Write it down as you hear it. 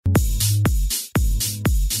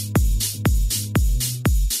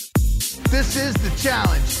This is The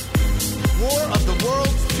Challenge. War of the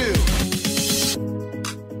Worlds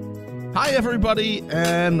 2. Hi, everybody,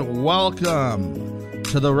 and welcome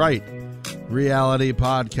to the Right Reality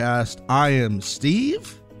Podcast. I am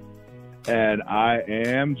Steve. And I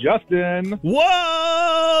am Justin.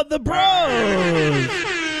 Whoa, the bros!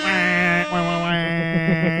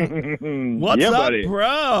 What's up, buddy?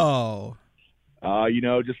 bro?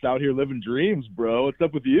 Just out here living dreams, bro. What's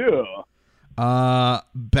up with you? I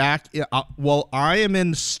am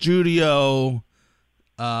in studio.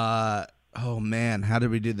 Oh man, how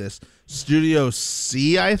did we do this? Studio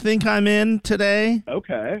C, I think I'm in today.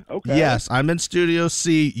 Okay. Yes, I'm in Studio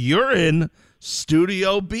C. You're in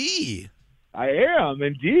Studio B. I am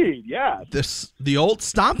indeed. Yes. The old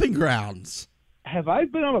stomping grounds. Have I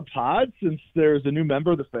been on a pod since there's a new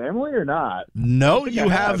member of the family or not? No, you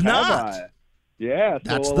have not. Have I? Yeah.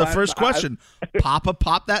 That's the first question. Papa,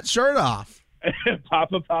 pop that shirt off.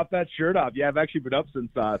 Pop that shirt off. Yeah, I've actually been up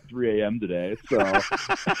since 3 a.m. today, so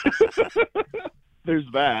there's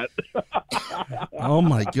that. Oh,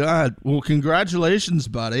 my God. Well, congratulations,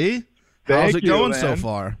 buddy. How's it going so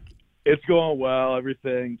far? It's going well.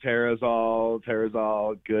 Everything. Tara's all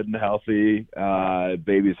good and healthy.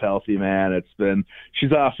 Baby's healthy, man.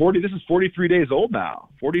 She's 40. This is 43 days old now.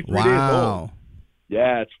 43 days old.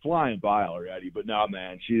 Yeah, it's flying by already. But no,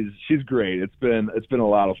 man, she's great. It's been a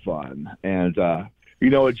lot of fun, and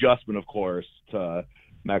adjustment, of course. I'm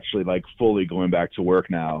actually fully going back to work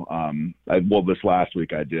now. This last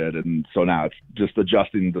week I did, and so now it's just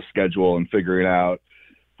adjusting the schedule and figuring out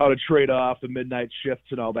how to trade off the midnight shifts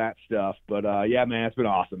and all that stuff. But yeah, man, it's been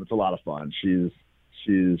awesome. It's a lot of fun. She's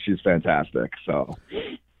fantastic. So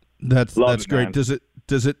that's great.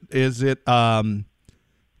 Man.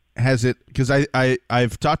 Has it, because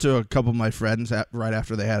I've talked to a couple of my friends right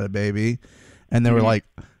after they had a baby, and they were like,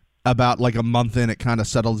 about a month in, it kind of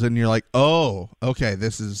settles in, and you're like, oh, okay,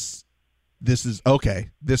 this is okay,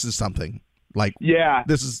 this is something.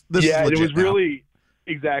 This is legit it was now. really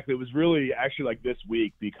exactly. It was really actually this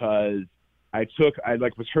week, because I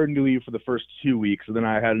was maternity leave for the first 2 weeks, and then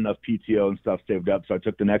I had enough PTO and stuff saved up, so I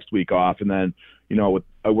took the next week off, and then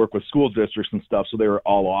I work with school districts and stuff, so they were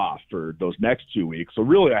all off for those next 2 weeks. So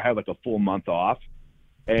really, I had a full month off,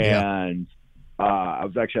 and I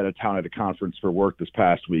was actually out of town at a conference for work this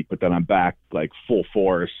past week, but then I'm back full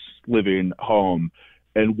force, living home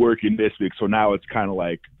and working this week. So now it's kind of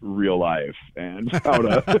real life, and how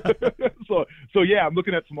to so yeah, I'm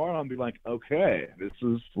looking at tomorrow and I'll be like, okay, this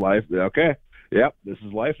is life. Okay, yep, this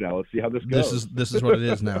is life now. Let's see how this goes. This is what it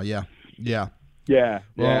is now. Yeah. Yeah.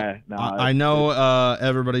 Well, no, I know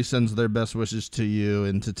everybody sends their best wishes to you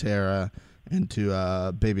and to Tara and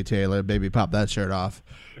to baby Taylor. Baby, pop that shirt off.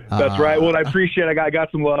 That's right. Well, I appreciate it. I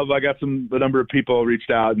got some love. I got a number of people reached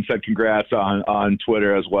out and said congrats on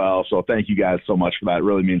Twitter as well. So thank you guys so much for that. It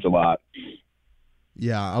really means a lot.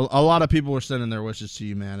 Yeah, a lot of people were sending their wishes to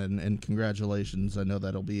you, man, and congratulations. I know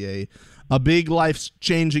that'll be a big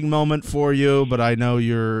life-changing moment for you, but I know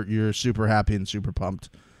you're super happy and super pumped.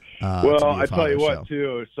 Well, I tell you what,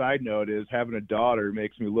 too, a side note is having a daughter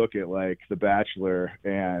makes me look at The Bachelor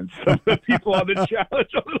and some of the people on the challenge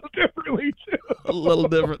a little differently, too. A little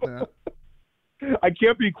different now. I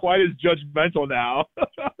can't be quite as judgmental now.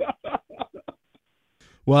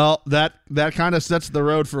 Well, that kind of sets the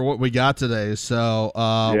road for what we got today. So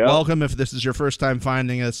welcome if this is your first time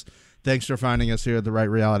finding us. Thanks for finding us here at the Right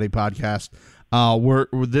Reality Podcast.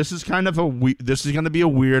 This is going to be a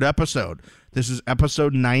weird episode. This is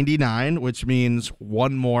episode 99, which means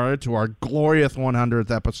one more to our glorious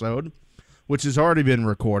 100th episode, which has already been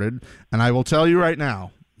recorded. And I will tell you right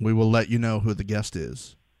now, we will let you know who the guest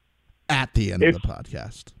is at the end of the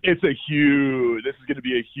podcast. This is going to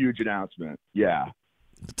be a huge announcement. Yeah.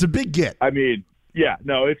 It's a big get. I mean, yeah,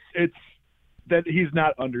 no, it's that he's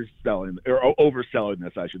not underselling or overselling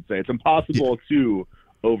this, I should say. It's impossible to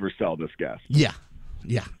oversell this guest. Yeah.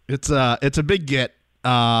 It's a big get.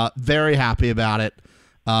 Very happy about it.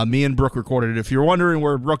 Me and Brooke recorded it. If you're wondering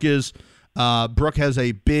where Brooke is, Brooke has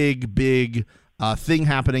a big thing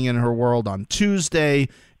happening in her world on Tuesday,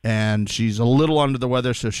 and she's a little under the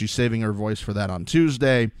weather, so she's saving her voice for that on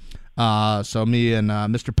Tuesday. So me and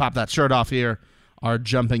Mr. Pop That Shirt Off here are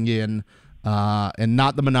jumping in, and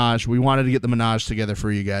not the Minaj. We wanted to get the Minaj together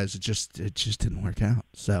for you guys. It just didn't work out.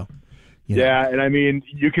 So. Yeah, and I mean,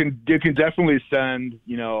 you can definitely send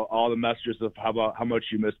all the messages of how much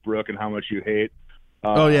you miss Brooke and how much you hate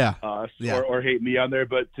us or hate me on there.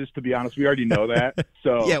 But just to be honest, we already know that.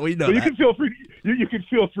 So yeah, we know. So that. You can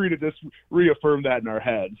feel free to just reaffirm that in our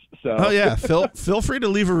heads. So feel free to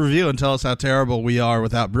leave a review and tell us how terrible we are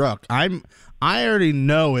without Brooke. I'm I already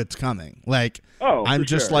know it's coming. Like, I'm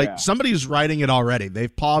just sure, like, yeah. somebody's writing it already.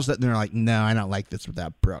 They've paused it, and they're like, no, I don't like this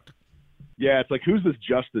without Brooke. Yeah, it's like, who's this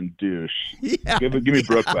Justin douche? Yeah. Give me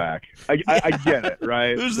Brooke back. I get it,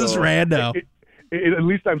 right? Who's this rando? At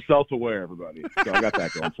least I'm self-aware, everybody. So I got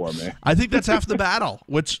that going for me. I think that's half the battle,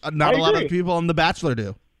 which not a lot of people on The Bachelor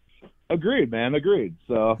do. Agreed, man. Agreed.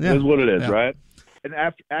 So Yeah. it is what it is, Yeah. right? And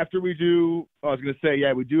after we do, I was going to say,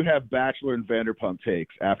 yeah, we do have Bachelor and Vanderpump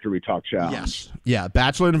takes after we talk challenge. Yes. Yeah,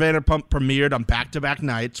 Bachelor and Vanderpump premiered on back-to-back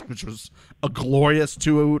nights, which was a glorious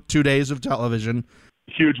two days of television.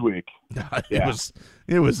 Huge week. It was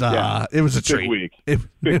a treat. Big week. It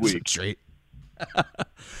Big was week. a treat.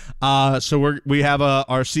 So we have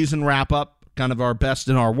our season wrap up, kind of our best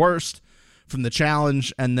and our worst from the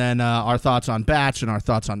challenge, and then our thoughts on Batch and our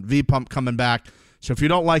thoughts on V-Pump coming back. So if you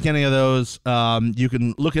don't like any of those, you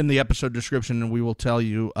can look in the episode description, and we will tell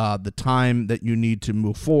you the time that you need to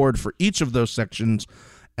move forward for each of those sections,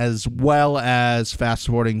 as well as fast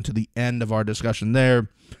forwarding to the end of our discussion there,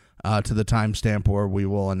 to the timestamp where we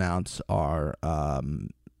will announce our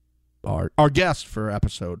guest for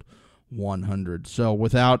episode 100. So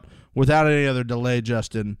without any other delay,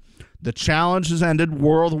 Justin, the challenge has ended.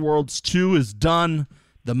 War of the Worlds 2 is done.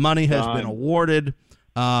 The money has been awarded.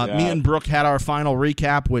 Me and Brooke had our final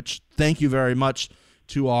recap, which thank you very much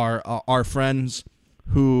to our friends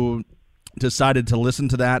who decided to listen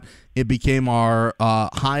to that. It became our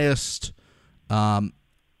highest downloaded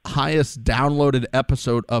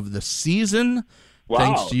episode of the season. Wow,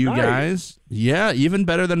 thanks to you guys. Yeah, even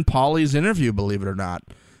better than Paulie's interview, believe it or not.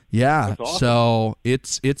 Yeah, awesome. So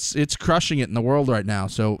it's crushing it in the world right now.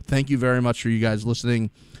 So thank you very much for you guys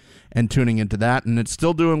listening and tuning into that, and it's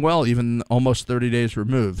still doing well, even almost 30 days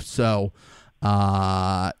removed. So,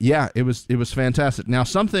 it was fantastic. Now,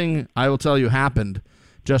 something I will tell you happened,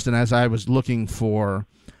 Justin, as I was looking for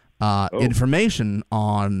information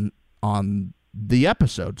on the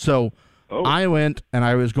episode. So I went and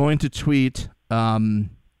I was going to tweet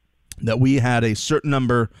that we had a certain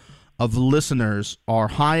number of listeners, our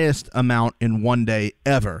highest amount in one day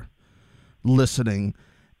ever listening,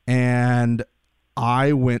 and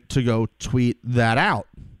I went to go tweet that out.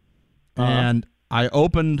 And I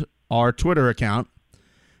opened our Twitter account,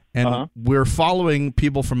 and we're following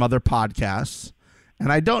people from other podcasts,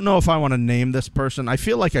 and I don't know if I want to name this person. I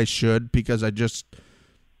feel like I should, because I'm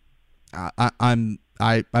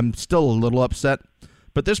still a little upset.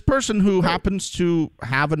 But this person who happens to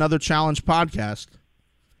have another challenge podcast,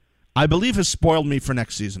 I believe, has spoiled me for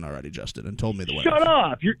next season already, Justin, and told me the way. Shut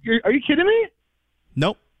up! Are you kidding me?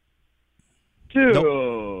 Nope. Dude.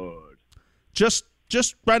 Nope. Just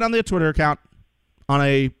right on the Twitter account, on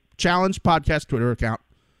a challenge podcast Twitter account.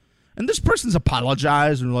 And this person's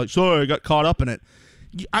apologized and like, sorry, I got caught up in it.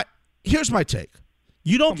 Here's my take.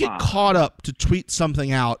 You don't get caught up to tweet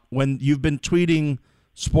something out when you've been tweeting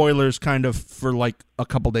spoilers kind of for like a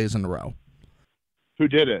couple days in a row. Who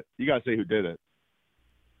did it? You got to say who did it.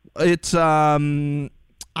 It's, I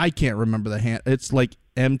can't remember the hand. It's like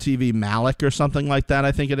MTV Malik or something like that,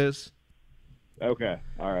 I think it is. Okay.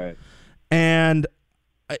 All right. And,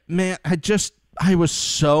 man, I was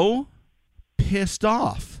so pissed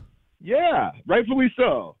off. Yeah, rightfully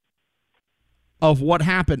so. Of what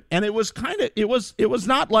happened. And it was it was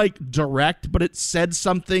not like direct, but it said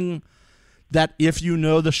something that if you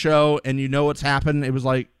know the show and you know what's happened, it was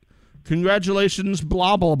like, congratulations,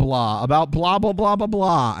 blah, blah, blah, about blah, blah, blah, blah,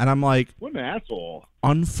 blah. And I'm like, what an asshole.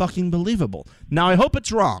 Unfucking believable. Now, I hope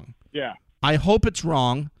it's wrong. Yeah. I hope it's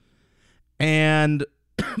wrong. And,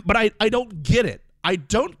 but I don't get it. I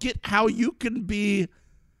don't get how you can be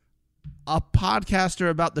a podcaster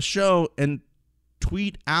about the show and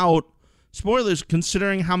tweet out spoilers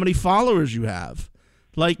considering how many followers you have.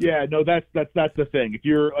 Like, yeah, no, that's the thing. If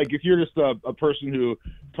you're just a person who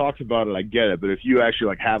talks about it, I get it. But if you actually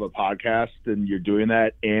like have a podcast and you're doing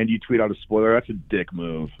that and you tweet out a spoiler, that's a dick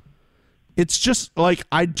move. It's just like,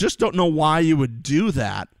 I just don't know why you would do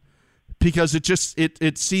that, because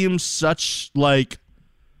it seems such like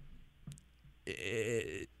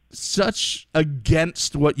such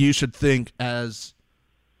against what you should think as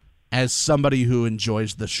somebody who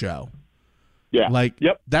enjoys the show. Yeah. Like,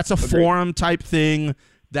 yep. That's a forum type thing.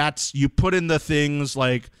 That's, you put in the things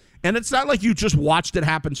like, and it's not like you just watched it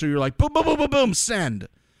happen, so you're like, boom, boom, boom, boom, boom, send.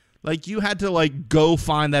 Like, you had to, like, go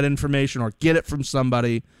find that information or get it from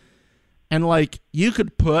somebody. And, like, you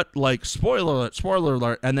could put, like, spoiler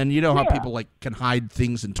alert, and then you know how people, like, can hide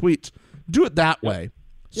things in tweets. Do it that way.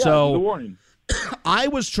 Yeah, so, the warning. I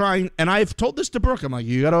was trying, and I've told this to Brooke, I'm like,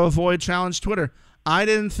 you got to avoid challenge Twitter. I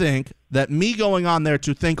didn't think that me going on there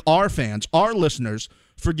to thank our fans, our listeners,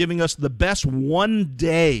 for giving us the best one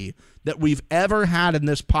day that we've ever had in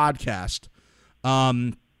this podcast.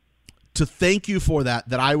 To thank you for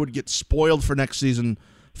that I would get spoiled for next season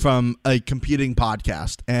from a competing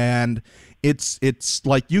podcast. And it's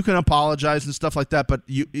like you can apologize and stuff like that, but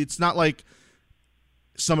it's not like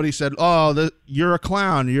somebody said, you're a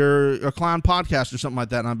clown podcast or something like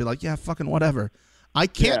that. And I'd be like, yeah, fucking whatever. I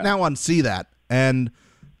can't now unsee that. And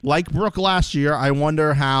like Brooke last year, I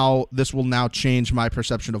wonder how this will now change my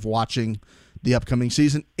perception of watching the upcoming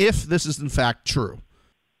season, if this is in fact true.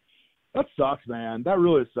 That sucks, man. That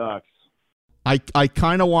really sucks. I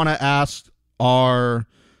kind of want to ask our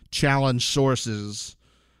challenge sources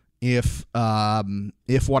if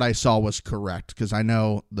what I saw was correct, because I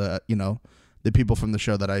know the people from the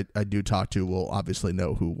show that I do talk to will obviously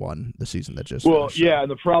know who won the season that just finished. Yeah,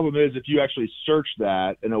 and the problem is if you actually search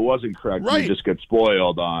that and it wasn't correct, you just get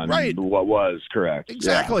spoiled on what was correct.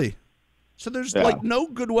 Exactly. Yeah. So there's like no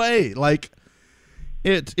good way. Like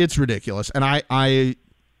it's ridiculous. And I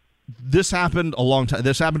this happened a long time.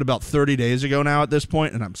 This happened about 30 days ago now at this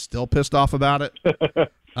point, and I'm still pissed off about it.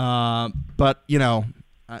 But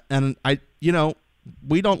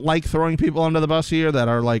we don't like throwing people under the bus here that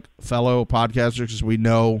are like fellow podcasters, because we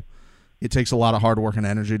know it takes a lot of hard work and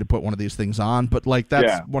energy to put one of these things on. But like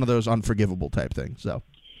that's one of those unforgivable type things. So.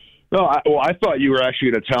 No, I thought you were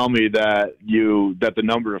actually going to tell me that the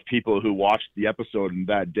number of people who watched the episode in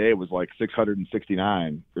that day was like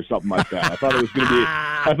 669 or something like that. I thought it was going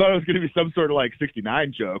to be some sort of like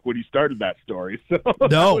 69 joke when you started that story. So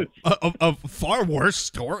no, a far worse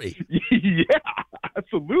story. Yeah,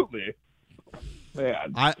 absolutely.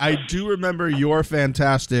 Man. I do remember your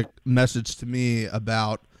fantastic message to me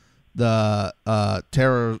about the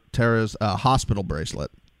Tara's hospital bracelet.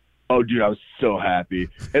 Oh, dude, I was so happy.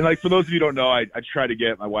 And, like, for those of you who don't know, I try to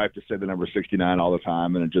get my wife to say the number 69 all the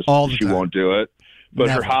time, and she won't do it. But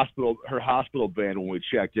her hospital band, when we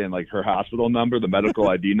checked in, like, her hospital number, the medical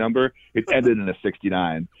ID number, it ended in a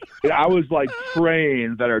 69. And I was, like,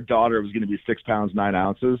 praying that our daughter was going to be 6 pounds, 9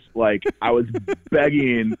 ounces. Like, I was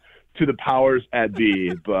begging to the powers at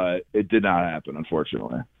be, but it did not happen,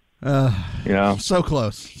 unfortunately. So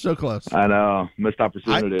close. I know. Missed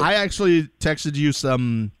opportunity. I actually texted you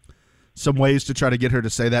some ways to try to get her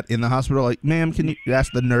to say that in the hospital. Like, ma'am, can you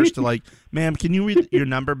ask the nurse to ma'am, can you read your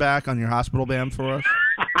number back on your hospital band for us?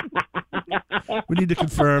 We need to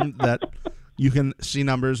confirm that you can see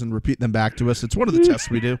numbers and repeat them back to us. It's one of the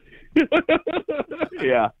tests we do.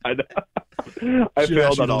 Yeah, I know. I She'd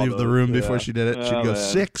failed ask you on to all leave those. the room before she did it. She'd go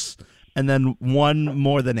 6 and then 1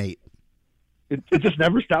 more than 8. It just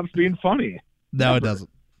never stops being funny. No, it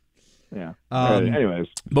doesn't. Yeah. Anyways,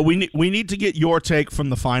 but we need to get your take from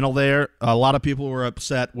the final there. A lot of people were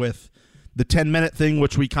upset with the 10-minute thing,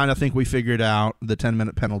 which we kind of think we figured out, the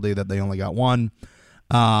 10-minute penalty that they only got 1.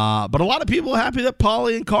 But a lot of people are happy that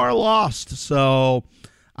Paulie and Carr lost. So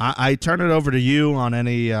I turn it over to you on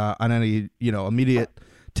any immediate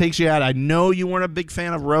takes you had. I know you weren't a big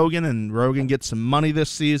fan of Rogan, and Rogan gets some money this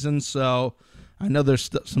season, so I know there's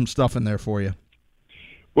some stuff in there for you.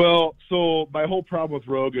 Well, so my whole problem with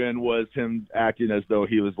Rogan was him acting as though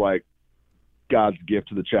he was like God's gift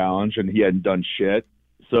to the challenge, and he hadn't done shit.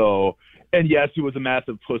 So, and yes, he was a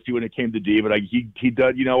massive pussy when it came to D, but he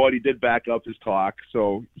did, you know what? He did back up his talk,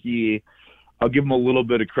 so I'll give him a little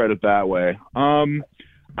bit of credit that way.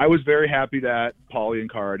 I was very happy that Paulie and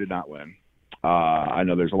Cara did not win. I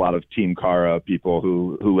know there's a lot of Team Cara people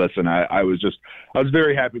who listen. I was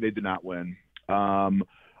very happy they did not win.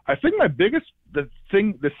 I think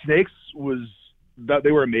the snakes was that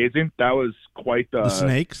they were amazing. That was quite the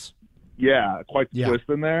snakes. Yeah, quite the twist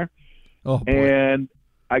in there. Oh, boy. And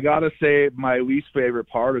I gotta say, my least favorite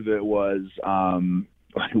part of it was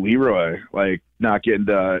Leroy not getting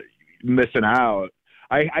missing out.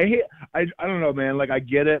 I don't know, man. Like, I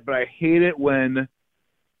get it, but I hate it when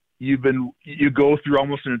you go through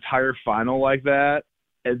almost an entire final like that,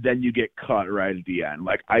 and then you get cut right at the end.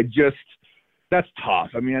 Like, that's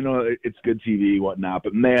tough. I mean, I know it's good TV, whatnot,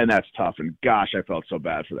 but man, that's tough. And gosh, I felt so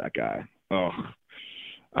bad for that guy. Oh,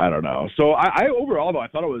 I don't know. So I overall, though, I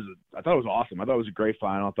thought it was awesome. I thought it was a great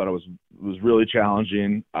final. I thought it was really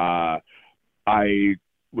challenging. I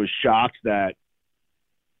was shocked that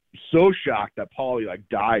Paulie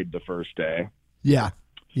died the first day. Yeah.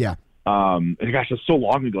 And gosh, it's so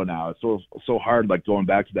long ago now. It's so hard going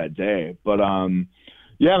back to that day. But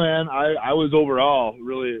yeah, man, I was overall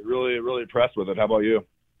really, really, really impressed with it. How about you?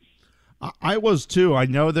 I was too. I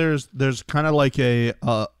know there's kind of like a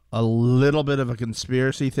little bit of a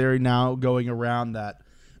conspiracy theory now going around that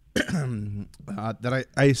that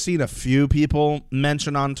I seen a few people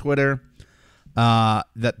mention on Twitter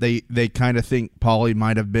that they kind of think Paulie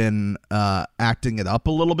might have been acting it up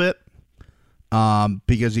a little bit,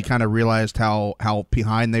 because he kind of realized how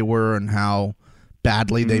behind they were and how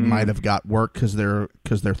badly they might have got work because their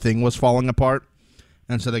thing was falling apart,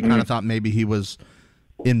 and so they kind of thought maybe he was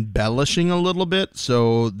embellishing a little bit,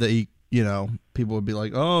 so they, people would be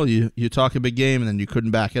like, oh, you talk a big game and then you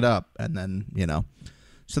couldn't back it up, and then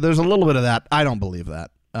so there's a little bit of that. I don't believe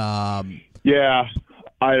that. Yeah,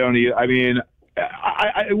 I don't either. I mean,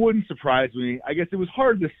 it wouldn't surprise me. I guess it was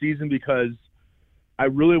hard this season because I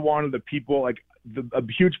really wanted the people, like a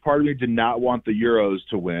huge part of me did not want the Euros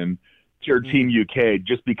to win, or Team UK,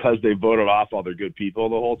 just because they voted off all their good people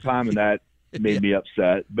the whole time, and that made me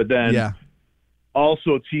upset. But then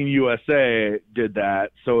also Team USA did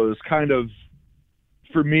that, so it was kind of,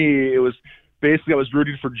 for me, it was basically I was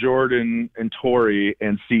rooting for Jordan and Tori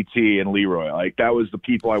and CT and Leroy. Like that was the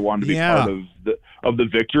people I wanted to be part of the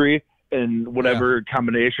victory in whatever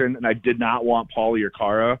combination, and I did not want Paulie or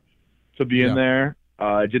Cara to be in there.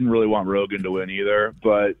 I didn't really want Rogan to win either,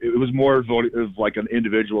 but it was more of like an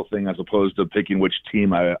individual thing as opposed to picking which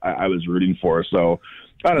team I was rooting for. So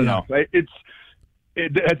I don't know.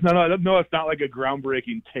 It's not like a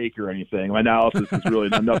groundbreaking take or anything. My analysis is really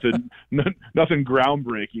nothing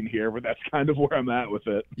groundbreaking here, but that's kind of where I'm at with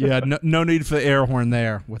it. Yeah, no need for the air horn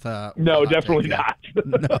there. No, definitely not.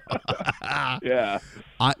 No. Yeah.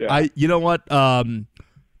 I you know what?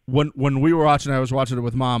 When we were watching, I was watching it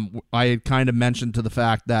with Mom. I had kind of mentioned to the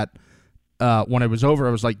fact that when it was over,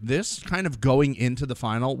 I was like, this kind of going into the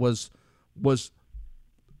final was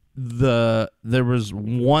there was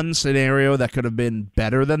one scenario that could have been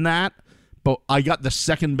better than that, but I got the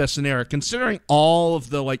second best scenario considering all of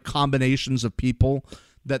the like combinations of people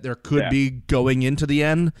that there could be going into the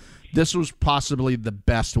end. This was possibly the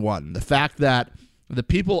best one. The fact that the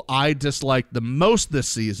people I disliked the most this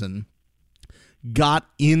season got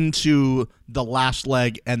into the last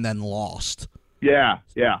leg and then lost. Yeah.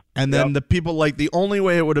 And then the people, like, the only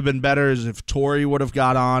way it would have been better is if Tori would have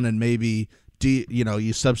got on and maybe D,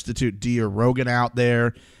 you substitute D or Rogan out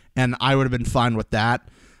there, and I would have been fine with that.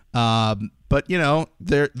 But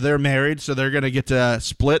they're married, so they're gonna get to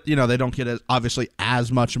split. They don't get obviously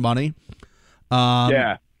as much money.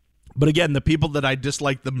 But again, the people that I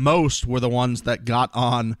disliked the most were the ones that got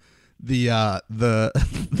on the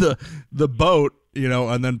boat,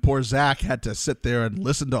 and then poor Zach had to sit there and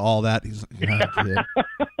listen to all that. He's like,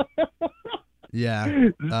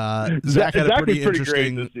 Zach had a pretty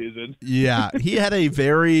interesting. Great this season. He had a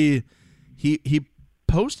very he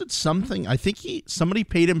posted something. I think somebody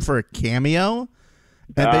paid him for a cameo,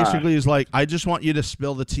 and basically he's like, I just want you to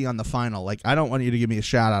spill the tea on the final. Like, I don't want you to give me a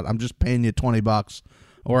shout out. I'm just paying you $20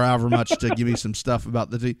 or however much to give me some stuff about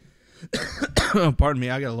the tea. Pardon me,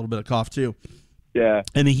 I got a little bit of cough too. Yeah.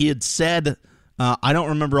 And he had said, I don't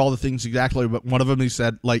remember all the things exactly, but one of them he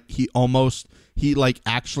said, like, he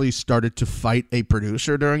actually started to fight a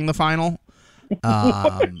producer during the final.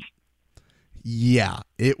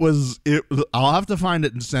 It was. I'll have to find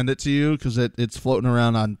it and send it to you because it's floating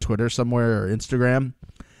around on Twitter somewhere or Instagram.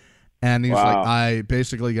 And he's like, I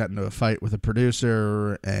basically got into a fight with a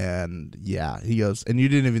producer, and he goes, and you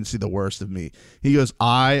didn't even see the worst of me. He goes,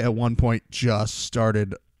 I at one point just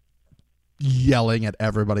started yelling at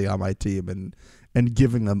everybody on my team and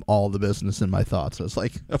giving them all the business in my thoughts. I was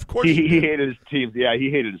like, of course he hated his team. Yeah, he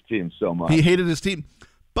hated his team so much. He hated his team.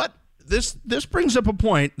 But this brings up a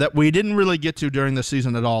point that we didn't really get to during the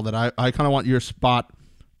season at all that I kind of want your spot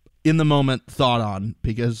in the moment thought on,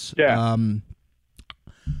 because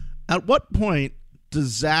at what point does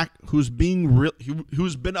Zach, who's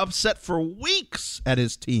been upset for weeks at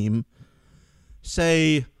his team,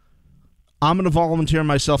 say, I'm going to volunteer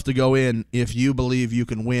myself to go in if you believe you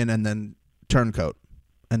can win, and then turncoat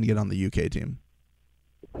and get on the UK team?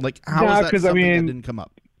 Like, how is that something that didn't come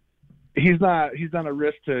up? He's not a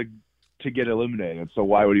risk to get eliminated, so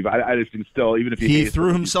why would he? I just think still, even if he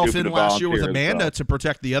threw himself in last year with Amanda to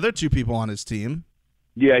protect the other two people on his team.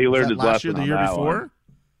 Yeah, he learned his lesson last year, the year before. One.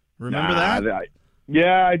 Remember that?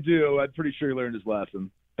 Yeah, I do. I'm pretty sure he learned his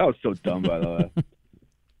lesson. That was so dumb, by the way.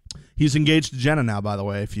 He's engaged to Jenna now, by the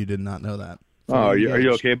way, if you did not know that. So are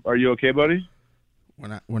you okay? Are you okay, buddy?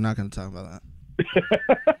 We're not going to talk about that.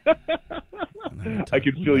 I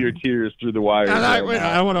can feel your tears through the wires.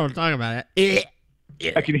 I want to talk about it.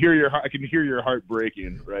 I can hear your heart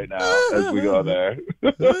breaking right now as we go there.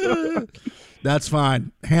 That's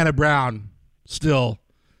fine. Hannah Brown, still,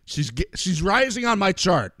 she's rising on my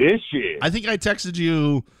chart. Is she? I think I texted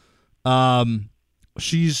you.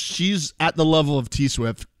 She's at the level of T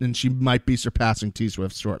Swift, and she might be surpassing T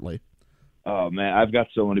Swift shortly. Oh man, I've got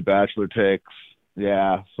so many Bachelor takes.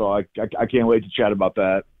 Yeah, so I can't wait to chat about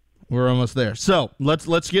that. We're almost there. So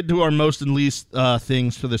let's get to our most and least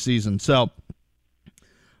things for the season. So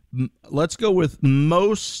let's go with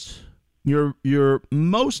your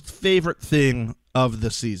most favorite thing of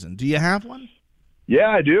the season. Do you have one? Yeah,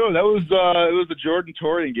 I do. That was it was the Jordan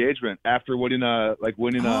Torrey engagement after winning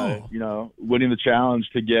winning the challenge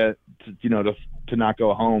to get to not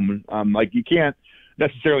go home. Like you can't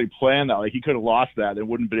necessarily plan that. Like he could have lost that and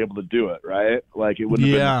wouldn't have been able to do it, right? Like it wouldn't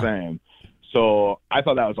have been the same. So I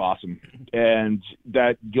thought that was awesome, and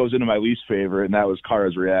that goes into my least favorite, and that was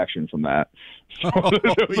Kara's reaction from that. So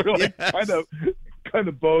we're like kind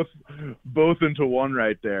of both into one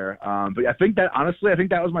right there. But I think that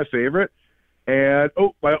was my favorite. And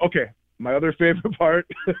my other favorite part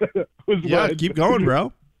was keep going,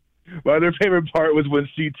 bro. My other favorite part was when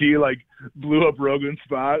CT like blew up Rogan's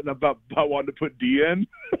spot and about wanting to put D in.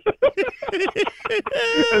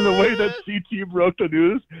 And the way that CT broke the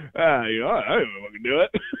news, I don't know if I can do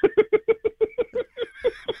it.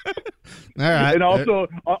 All right. And also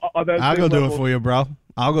on that I'll go level, do it for you, bro.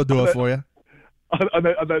 I'll go do it for you. On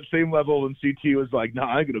that same level, when CT was like, "No,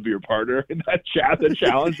 I'm going to be your partner," in that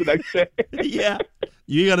challenge the next day. Yeah,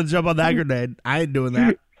 you got to jump on that grenade. I ain't doing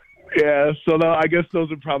that. Yeah, so I guess those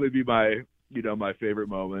would probably be my favorite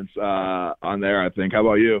moments on there. I think. How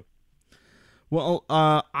about you? Well,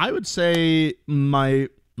 I would say my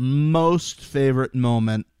most favorite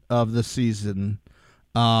moment of the season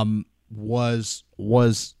was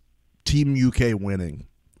Team UK winning.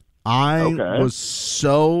 I was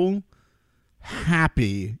so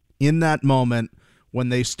happy in that moment when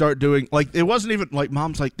they start doing, like, it wasn't even like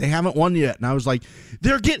Mom's like, they haven't won yet, and I was like,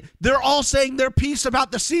 they're all saying their piece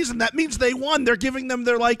about the season. That means they won. They're giving them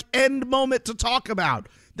their like end moment to talk about.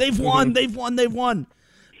 They've won. They've won.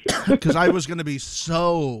 Because I was going to be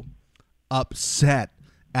so upset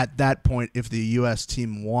at that point if the U.S.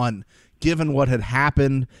 team won, given what had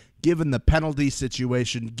happened, given the penalty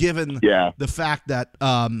situation, given the fact that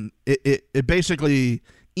it basically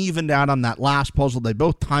evened out on that last puzzle. They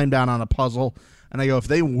both timed out on a puzzle. And I go, if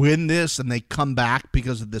they win this and they come back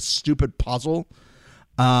because of this stupid puzzle,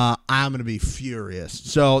 I'm going to be furious.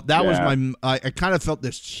 So that was I kind of felt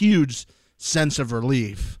this huge sense of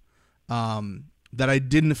relief that I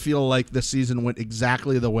didn't feel like the season went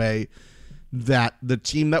exactly the way that the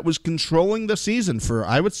team that was controlling the season for,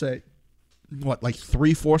 I would say, like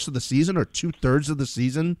 3/4 of the season or 2/3 of the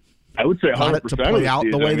season. I would say 100% got it to play out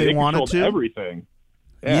the way they wanted to. Everything.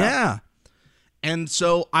 Yeah. And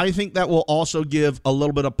so I think that will also give a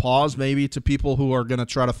little bit of pause maybe to people who are going to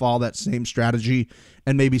try to follow that same strategy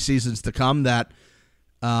and maybe seasons to come, that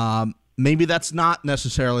maybe that's not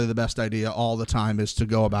necessarily the best idea all the time, is to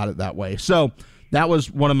go about it that way. So that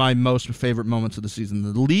was one of my most favorite moments of the season.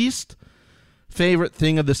 The least favorite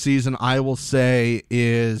thing of the season, I will say,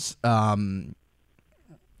 is I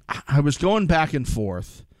was going back and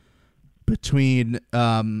forth between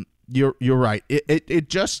you're right.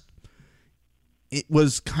 It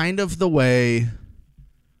was kind of the way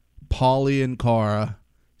Paulie and Cara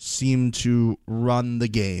seemed to run the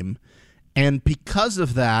game. And because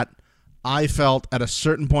of that, I felt at a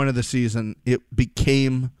certain point of the season, it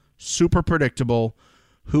became super predictable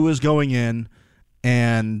who was going in,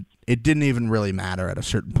 and it didn't even really matter at a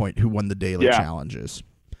certain point who won the daily challenges.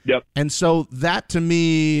 Yep. And so that, to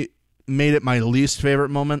me, made it my least favorite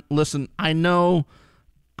moment. Listen, I know,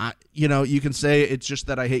 you can say it's just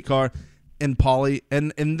that I hate Cara and Paulie,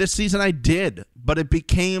 and this season I did, but it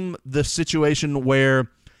became the situation where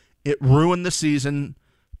it ruined the season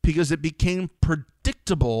because it became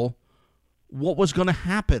predictable what was going to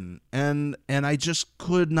happen, and I just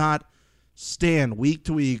could not stand week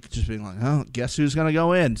to week just being like, oh, guess who's going to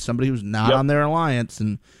go in? Somebody who's not on their alliance,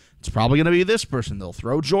 and it's probably going to be this person. They'll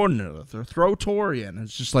throw Jordan in, they'll throw Tori in.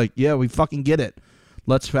 It's just like, yeah, we fucking get it.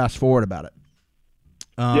 Let's fast forward about it.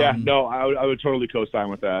 I would totally co-sign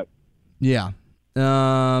with that. Yeah.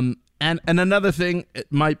 And another thing,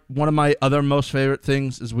 one of my other most favorite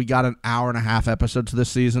things is we got an 1.5 hour episodes this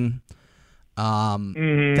season.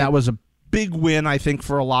 That was a big win, I think,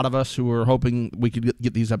 for a lot of us who were hoping we could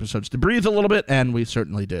get these episodes to breathe a little bit, and we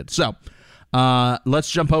certainly did. So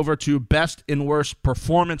let's jump over to best and worst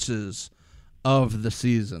performances of the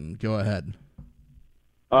season. Go ahead.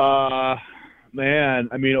 Man,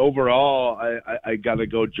 I mean, overall, I got to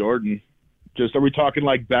go Jordan. Just, are we talking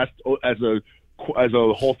like best as a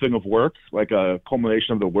whole thing of work, like a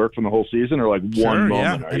culmination of the work from the whole season, or like one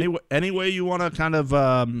moment? Yeah. Any way you want to kind of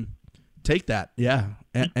take that. Yeah.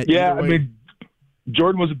 I mean,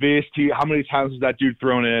 Jordan was a beast. How many times was that dude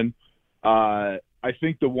thrown in? I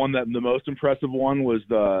think the most impressive one was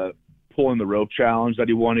the pulling the rope challenge that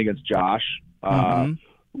he won against Josh.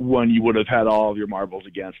 when you would have had all of your marbles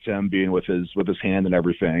against him, being with his hand and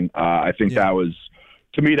everything. I think that was,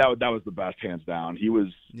 to me, that was the best, hands down. He was,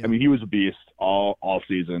 I mean, he was a beast all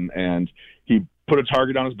season, and he put a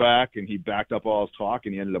target on his back, and he backed up all his talk,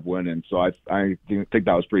 and he ended up winning. So I think that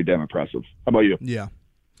was pretty damn impressive. How about you? Yeah.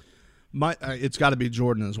 It's got to be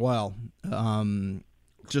Jordan as well.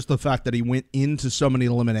 Just the fact that he went into so many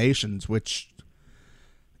eliminations, which,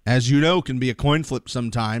 as you know, can be a coin flip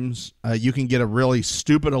sometimes. You can get a really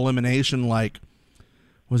stupid elimination like,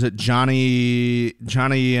 was it Johnny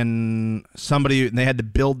and somebody, and they had to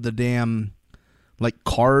build the damn like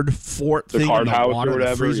card fort thing in the water,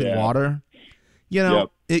 the freezing water. You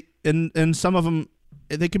know, and some of them,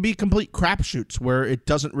 they can be complete crapshoots where it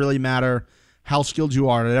doesn't really matter how skilled you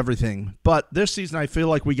are at everything. But this season, I feel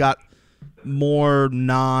like we got more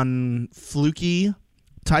non-fluky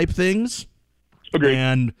type things. Agreed.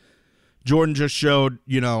 And Jordan just showed,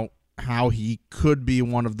 how he could be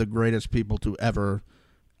one of the greatest people to ever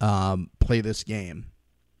play this game.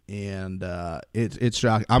 And it's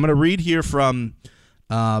shocking. I'm going to read here from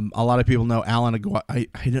a lot of people know Alan Aguirre.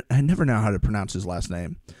 I never know how to pronounce his last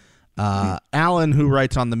name. Alan, who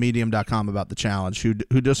writes on themedium.com about the challenge, who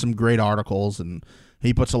does some great articles, and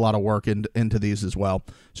he puts a lot of work into these as well.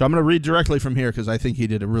 So I'm going to read directly from here because I think he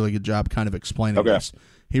did a really good job kind of explaining this.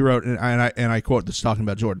 He wrote, and I quote this talking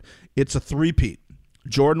about Jordan, "It's a three-peat.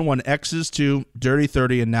 Jordan won X's 2, Dirty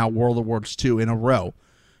 30, and now World Awards 2 in a row.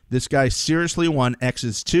 This guy seriously won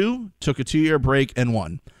X's 2, took a 2-year break and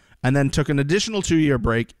won, and then took an additional 2-year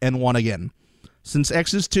break and won again. Since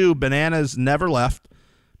X's 2, Bananas never left,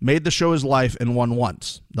 made the show his life, and won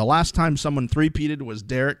once. The last time someone three-peated was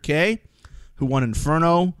Derek K., who won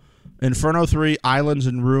Inferno 3, Islands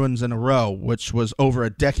and Ruins in a row, which was over a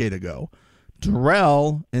decade ago.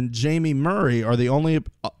 Jarrell and Jamie Murray are the only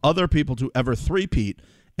other people to ever three-peat,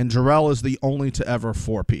 and Jarrell is the only to ever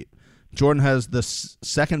four-peat. Jordan has the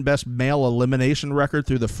second best male elimination record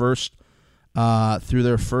through their first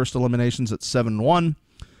eliminations at 7-1,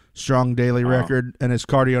 strong daily record, and his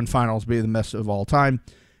cardio in finals be the best of all time.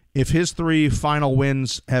 If his 3 final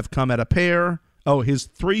wins have come at a pair, his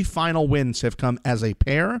 3 final wins have come as a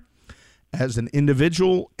pair, as an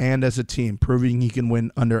individual, and as a team, proving he can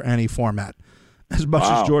win under any format. As much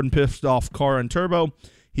as Jordan pissed off Cara and Turbo,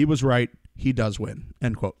 he was right. He does win."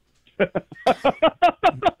 End quote.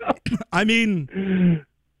 I mean,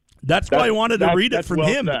 that's why I wanted to read it from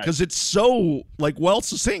him, because it's so well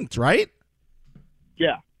succinct, right?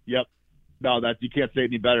 Yeah. Yep. No, you can't say it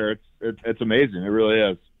any better. It's amazing. It really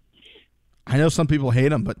is. I know some people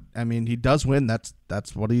hate him, but I mean, he does win. That's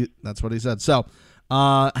what he said. So,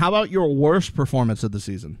 how about your worst performance of the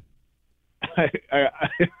season?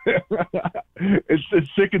 It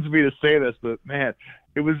sickens me to say this, but man,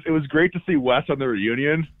 it was great to see Wes on the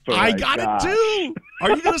reunion. But I got it too. Are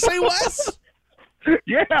you going to say Wes?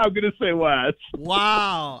 Yeah, I'm going to say Wes.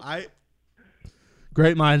 Wow,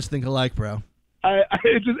 great minds think alike, bro.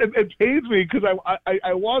 It pains me because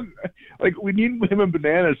I want, we need him and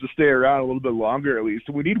Bananas to stay around a little bit longer at least.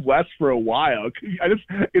 We need Wes for a while.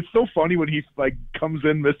 It's so funny when he comes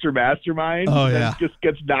in Mr. Mastermind and just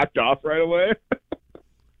gets knocked off right away.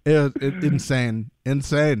 Insane.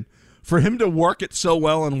 For him to work it so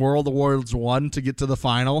well in World Awards 1 to get to the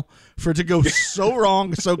final, for it to go so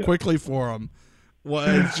wrong so quickly for him,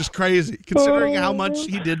 was just crazy. Considering how much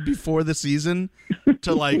he did before the season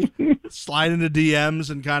to slide into DMs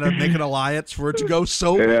and kind of make an alliance, for it to go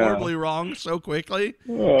so horribly wrong so quickly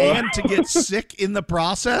and to get sick in the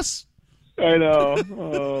process. I know.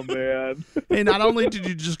 Oh, man. Hey, not only did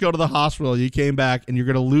you just go to the hospital, you came back and you're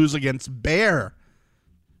going to lose against Bear.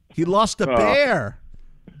 He lost to Bear,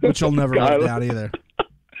 which he'll never live down either.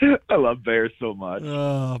 I love Bear so much.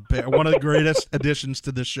 Oh, Bear. One of the greatest additions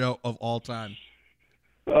to the show of all time.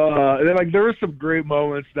 And then there were some great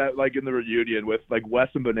moments that in the reunion with Wes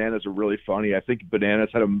and Bananas are really funny. I think Bananas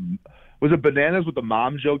was it Bananas with the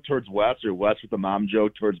mom joke towards Wes, or Wes with the mom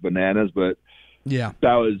joke towards Bananas? But yeah,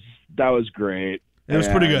 that was great. It was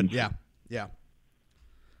pretty good. Yeah. It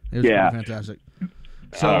was pretty fantastic.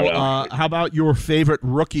 So how about your favorite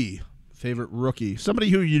rookie? Somebody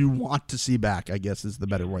who you want to see back, I guess, is the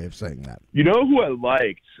better way of saying that. You know who I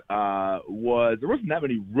liked there wasn't that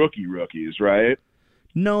many rookies, right?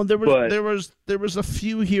 No, there was a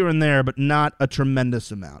few here and there, but not a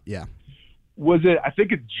tremendous amount. Yeah. Was it? I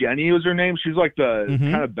think it's Jenny was her name. She's the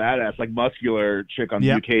kind of badass, muscular chick on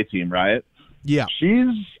the UK team, right? Yeah.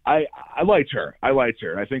 I liked her.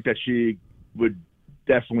 I think that she would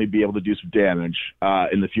definitely be able to do some damage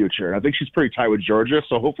in the future. And I think she's pretty tight with Georgia,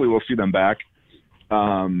 so hopefully we'll see them back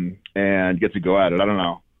and get to go at it. I don't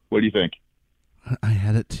know. What do you think? I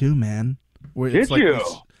had it too, man. Where Did you?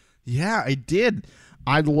 Yeah, I did.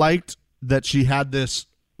 I liked that she had this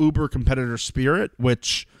uber competitor spirit,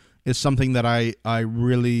 which is something that I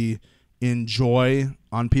really enjoy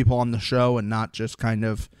on people on the show, and not just kind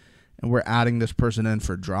of, and we're adding this person in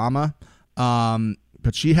for drama.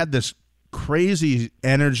 But she had this crazy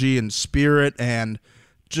energy and spirit, and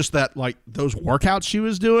just that, like, those workouts she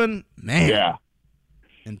was doing, man. Yeah.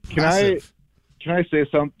 Impressive. Can I say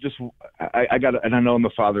something? Just I got, and I know I'm the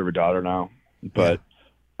father of a daughter now, but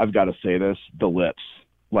I've got to say this: the lips.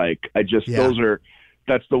 Like, that's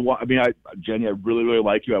the one. I mean, Jenny, I really, really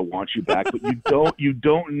like you. I want you back, but you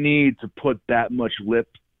don't need to put that much lip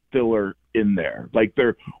filler in there. Like,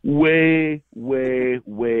 they're way, way,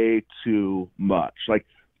 way too much. Like,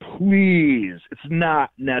 please, it's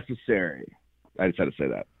not necessary. I just had to say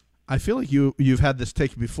that. I feel like you've had this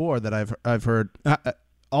take before that I've heard.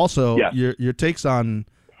 Also, your takes on.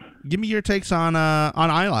 Give me your takes on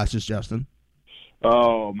eyelashes, Justin.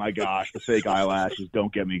 Oh my gosh, the fake eyelashes!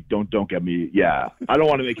 Don't get me. Don't get me. Yeah, I don't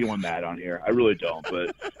want to make anyone mad on here. I really don't.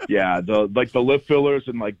 But yeah, the lip fillers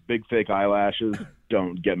and like big fake eyelashes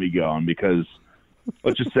don't get me going, because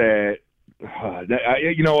let's just say,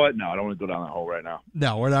 you know what? No, I don't want to go down that hole right now.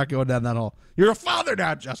 No, we're not going down that hole. You're a father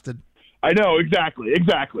now, Justin. I know, exactly.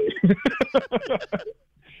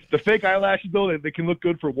 The fake eyelashes, though, they can look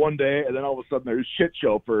good for one day, and then all of a sudden there's shit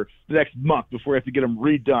show for the next month before you have to get them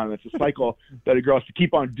redone. It's a cycle that a girl has to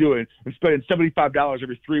keep on doing and spending $75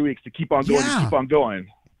 every 3 weeks to keep on going and keep on going.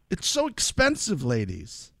 It's so expensive,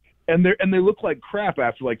 ladies. And they look like crap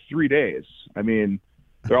after like 3 days. I mean,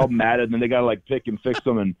 they're all matted, and then they got to like pick and fix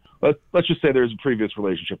them. And let's just say there's a previous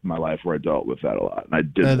relationship in my life where I dealt with that a lot, and I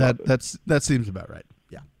did. That seems about right.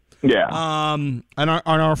 Yeah. And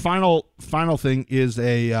our final thing is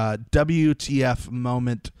a WTF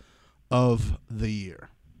moment of the year.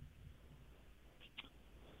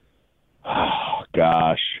 Oh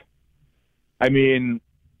gosh, I mean,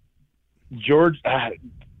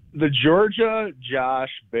 the Georgia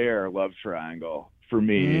Josh Bear love triangle for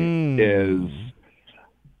me is,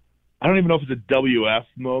 I don't even know if it's a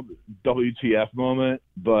WTF moment,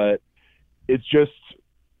 but it's just.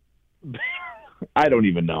 I don't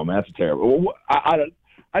even know, man. That's terrible. I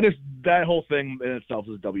just, that whole thing in itself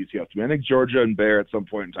is WTF to me. I think Georgia and Bear at some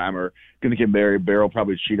point in time are going to get married. Bear will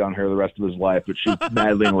probably cheat on her the rest of his life, but she's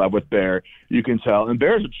madly in love with Bear. You can tell. And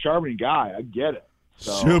Bear's a charming guy. I get it.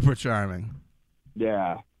 So, super charming.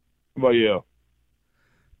 Yeah. How about you?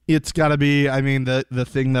 It's got to be, I mean, the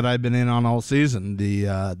thing that I've been in on all season,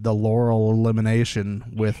 the Laurel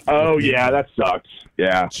elimination with. Oh, yeah, that sucks.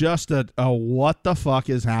 Yeah. Just a what the fuck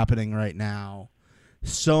is happening right now?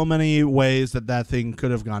 So many ways that thing could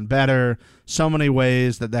have gone better. So many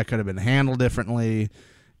ways that could have been handled differently.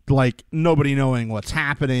 Like, nobody knowing what's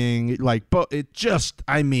happening. Like, but it just,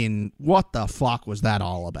 I mean, what the fuck was that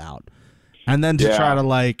all about? And then to try to,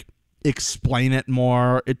 like, explain it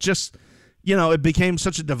more, it just, you know, it became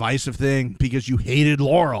such a divisive thing because you hated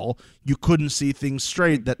Laurel. You couldn't see things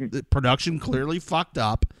straight, that the production clearly fucked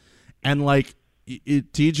up. And, like,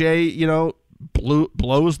 TJ, you know,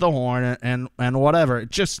 blows the horn and whatever.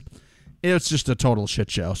 It's just a total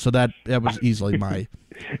shit show. So that was easily my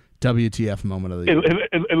WTF moment of the year.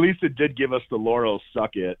 At least it did give us the Laurel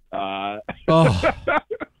suck it.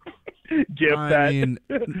 GIF I mean,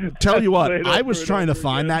 tell you what, I was trying to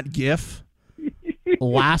find that GIF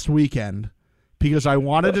last weekend because I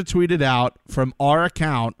wanted to tweet it out from our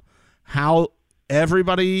account how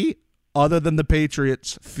everybody other than the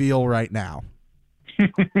Patriots feel right now.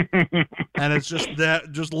 And it's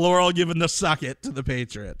just Laurel giving the suck it to the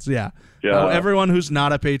Patriots. Yeah. How everyone who's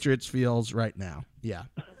not a Patriots feels right now. Yeah.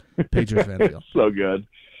 Patriots fan feels. So good.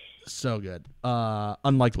 So good.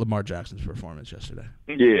 Unlike Lamar Jackson's performance yesterday.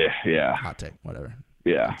 Yeah. Hot take, whatever.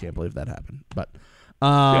 Yeah. I can't believe that happened. But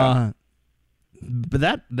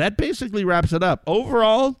but that basically wraps it up.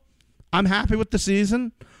 Overall, I'm happy with the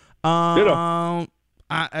season. I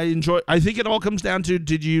enjoy. I think it all comes down to,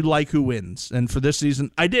 did you like who wins? And for this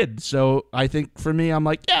season, I did. So I think for me, I'm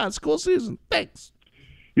like, yeah, it's a cool season. Thanks.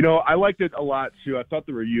 You know, I liked it a lot too. I thought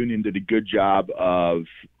the reunion did a good job of,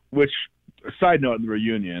 which, side note in the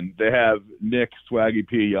reunion, they have Nick Swaggy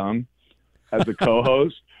P. Young as the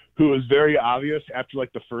co-host, who was very obvious after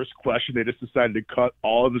like the first question. They just decided to cut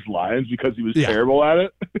all of his lines because he was terrible at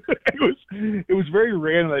it. It was very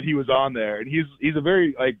random that he was on there, and he's a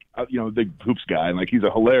very, like, big hoops guy, and like he's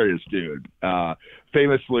a hilarious dude.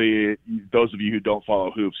 Famously, those of you who don't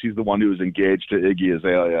follow hoops, he's the one who was engaged to Iggy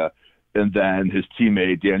Azalea, and then his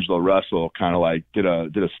teammate D'Angelo Russell kind of like did a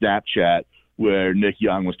Snapchat where Nick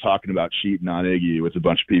Young was talking about cheating on Iggy with a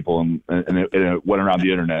bunch of people, and it went around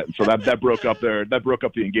the internet. And so that broke up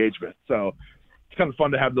the engagement. So it's kind of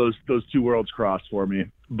fun to have those two worlds crossed for me.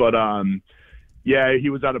 But yeah, he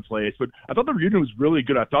was out of place. But I thought the reunion was really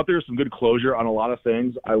good. I thought there was some good closure on a lot of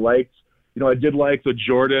things. I did like the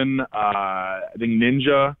Jordan, I think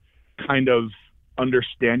Ninja kind of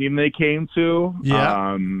understanding they came to.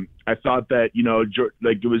 Yeah. I thought that,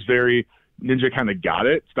 it was very Ninja kind of got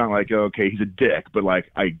it. It's not like, okay, he's a dick, but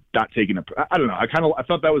like I not taking a, I don't know. I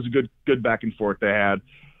thought that was a good back and forth they had.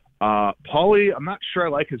 Paulie, I'm not sure I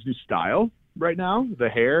like his new style right now, the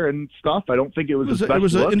hair and stuff. I don't think it was his best It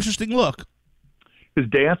was look. an interesting look. His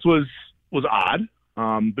dance was odd,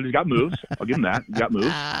 but he's got moves. I'll give him that. He's got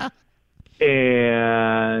moves.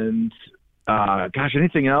 And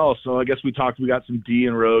anything else? So I guess we got some D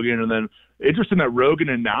and Rogan, and then interesting that Rogan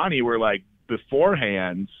and Nani were like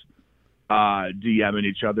beforehand DMing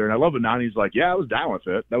each other, and I love it. Nani's like, yeah, I was down with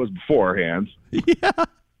it. That was beforehand. Yeah.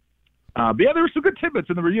 But yeah, there were some good tidbits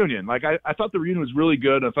in the reunion. Like I thought the reunion was really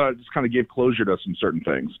good. I thought it just kind of gave closure to some certain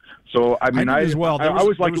things. So I mean, I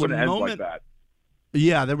always like it when it ends like that.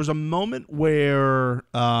 Yeah, there was a moment where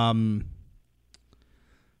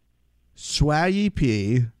Swaggy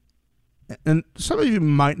P, and some of you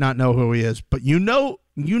might not know who he is, but you know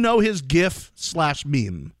his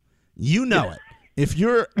GIF/meme. You know it. If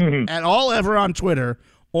you're at all ever on Twitter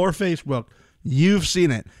or Facebook, you've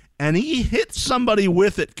seen it. And he hit somebody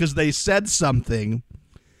with it because they said something.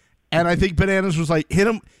 And I think Bananas was like, hit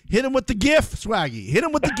him with the GIF, Swaggy. Hit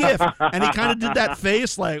him with the GIF. And he kind of did that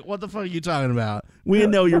face like, what the fuck are you talking about? We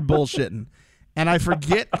know you're bullshitting. And I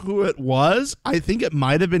forget who it was. I think it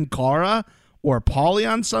might have been Cara or Paulie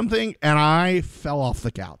on something. And I fell off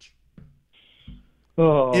the couch.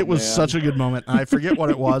 Oh, it was such a good moment. I forget what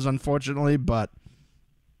it was, unfortunately, but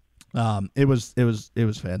it was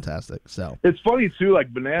fantastic. So it's funny too.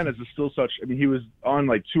 Like Bananas is still such. I mean, he was on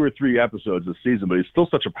like 2 or 3 episodes this season, but he's still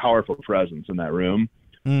such a powerful presence in that room.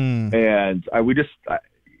 And we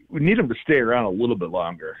need him to stay around a little bit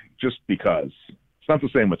longer, just because it's not the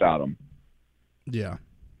same without him. Yeah.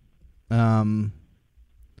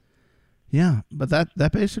 Yeah, but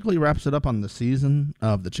that basically wraps it up on the season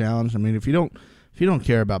of the challenge. I mean, if you don't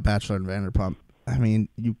care about Bachelor and Vanderpump, I mean,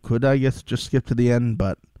 you could, I guess, just skip to the end,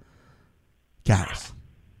 but guys,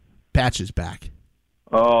 Batch is back.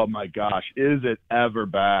 Oh my gosh, is it ever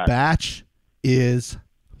back? Batch is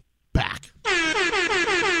back.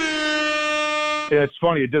 Yeah, it's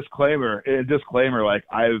funny, a disclaimer, like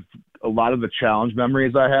a lot of the challenge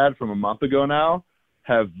memories I had from a month ago now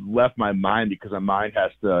have left my mind because my mind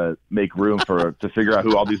has to make room to figure out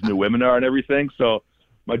who all these new women are and everything. So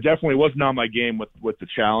I definitely wasn't on my game with the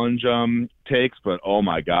challenge takes, but oh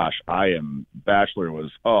my gosh, Bachelor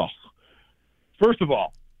was, First of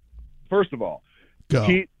all, Go.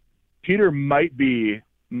 Peter might be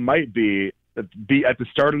at the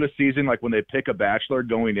start of the season, like when they pick a Bachelor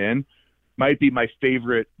going in, might be my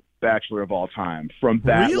favorite Bachelor of all time. From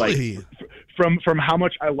that, really? from how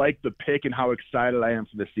much I like the pick and how excited I am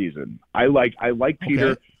for the season. I like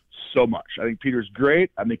Peter so much. I think Peter's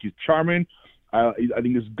great. I think he's charming. I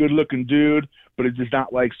think he's a good-looking dude, but it's just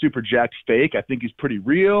not like super jacked fake. I think he's pretty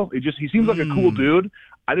real. He seems like a cool dude.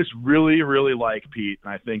 I just really, really like Pete,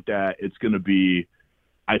 and I think that it's going to be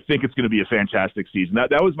a fantastic season.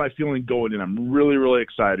 That was my feeling going in. I'm really, really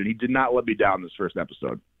excited. He did not let me down this first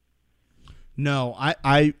episode. No,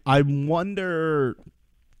 I wonder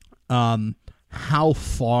how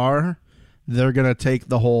far they're going to take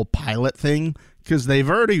the whole pilot thing, because they've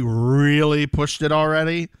already really pushed it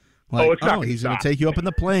already. Like, he's going to take you up in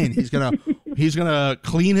the plane. He's gonna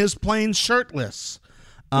clean his plane shirtless.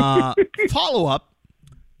 Follow up.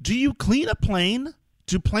 Do you clean a plane?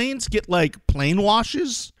 Do planes get like plane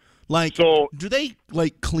washes? Like, do they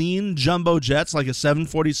like clean jumbo jets like a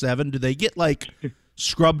 747? Do they get like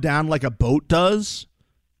scrubbed down like a boat does?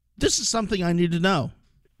 This is something I need to know.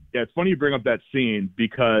 Yeah, it's funny you bring up that scene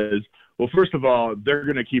because, well, first of all, they're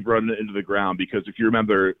going to keep running it into the ground because if you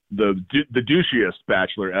remember the douchiest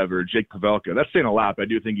Bachelor ever, Jake Pavelka, that's saying a lot, but I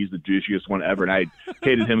do think he's the douchiest one ever, and I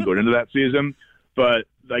hated him going into that season. But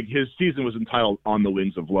like his season was entitled "On the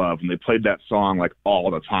Wings of Love," and they played that song like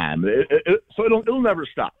all the time. So it'll never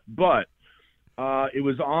stop. But it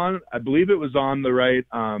was on, I believe it was on the right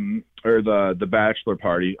or the Bachelor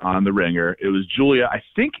party on the Ringer. It was Julia. I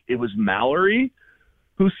think it was Mallory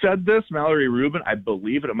who said this, Mallory Rubin. I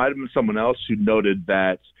believe it might have been someone else who noted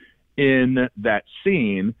that in that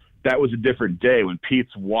scene, that was a different day when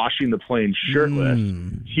Pete's washing the plane shirtless.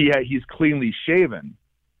 He's cleanly shaven.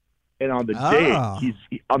 And on the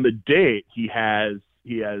date, he has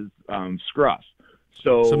scruff.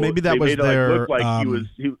 So maybe that they was made it, their look like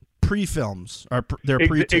he pre-films or their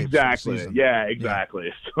pre-tapes. exactly. Yeah,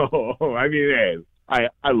 exactly. Yeah. So I mean, hey,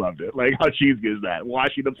 I loved it. Like, how cheesy is that?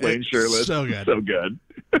 Washing the plane shirtless. So good. So good.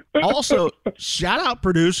 Also, shout out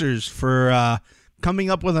producers for coming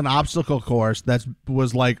up with an obstacle course that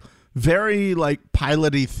was like very like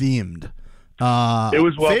pilot-y themed. It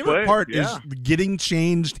was well favorite played. part Yeah. is getting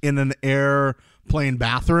changed in an airplane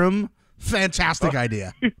bathroom. Fantastic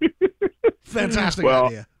idea. Fantastic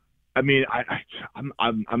idea. I mean,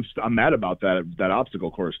 I'm mad about that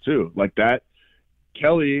obstacle course too. Like that,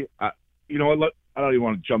 Kelly. You know what? I don't even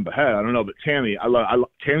want to jump ahead. I don't know, but Tammy, I love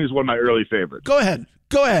Tammy's one of my early favorites. Go ahead.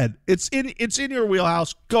 It's in your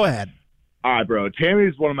wheelhouse. Go ahead. All right, bro.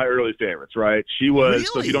 Tammy's one of my early favorites, right? She was. Really?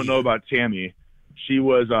 So if you don't know about Tammy, she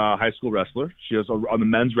was a high school wrestler. She was on the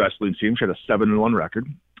men's wrestling team. She had a 7-1 record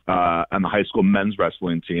on the high school men's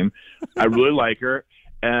wrestling team. I really like her,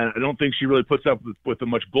 and I don't think she really puts up with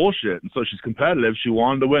much bullshit. And so she's competitive. She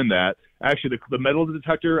wanted to win that. Actually, the metal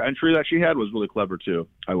detector entry that she had was really clever too.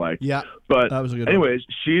 I liked. Yeah, but that was a good anyways,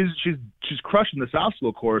 one. she's crushing this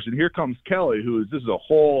obstacle course, and here comes Kelly, this is a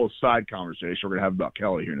whole side conversation we're gonna have about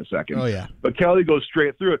Kelly here in a second. Oh yeah. But Kelly goes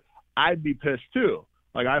straight through it. I'd be pissed too.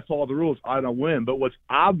 Like, I follow the rules, I don't win. But what's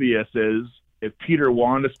obvious is if Peter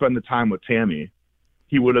wanted to spend the time with Tammy,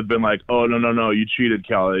 he would have been like, "Oh no, you cheated,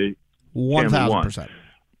 Kelly." 1,000%.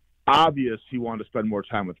 Obvious he wanted to spend more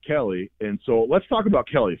time with Kelly, and so let's talk about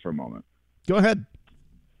Kelly for a moment. Go ahead.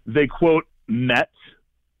 They quote met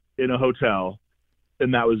in a hotel,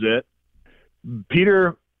 and that was it. Pete,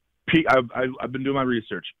 I've been doing my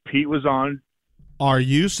research. Pete was on. Are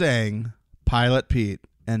you saying Pilot Pete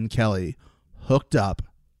and Kelly hooked up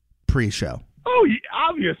pre-show? Oh,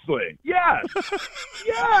 obviously, yes,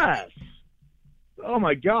 yes. Oh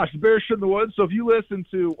my gosh, the Bears shit in the woods. So if you listen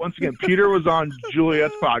to, once again, Peter was on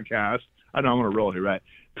Juliet's podcast. I know I'm going to roll here, right?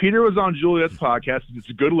 Peter was on Juliet's podcast. It's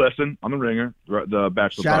a good listen on the Ringer, the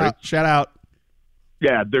Bachelor Party. Shout out.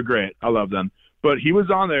 Yeah, they're great. I love them. But he was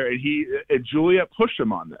on there, and Juliet pushed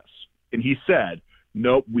him on this. And he said,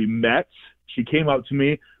 nope, we met. She came up to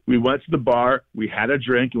me. We went to the bar. We had a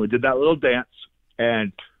drink, and we did that little dance.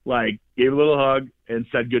 And, like, gave a little hug and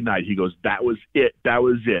said goodnight. He goes, that was it. That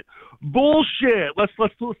was it. Bullshit. Let's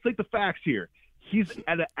take the facts here. He's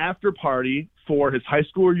at an after party for his high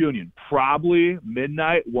school reunion, probably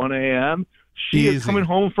midnight, 1 a.m. She is coming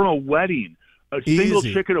home from a wedding. A single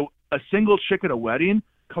chick at a wedding,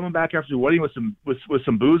 coming back after the wedding with some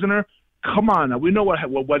booze in her. Come on, now we know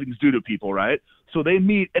what weddings do to people, right? So they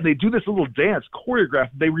meet and they do this little dance choreographed.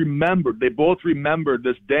 They both remembered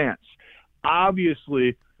this dance.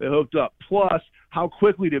 Obviously, they hooked up. Plus, how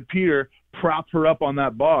quickly did Peter prop her up on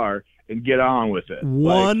that bar and get on with it?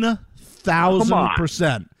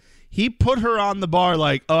 1,000%. He put her on the bar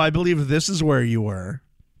like, oh, I believe this is where you were.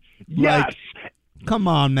 Yes. Like, come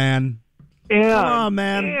on, man.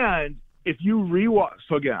 And if you rewatch,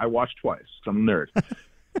 so again, I watched twice. So I'm a nerd.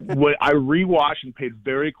 What I rewatched and paid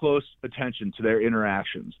very close attention to their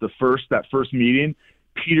interactions. That first meeting,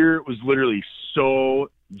 Peter was literally so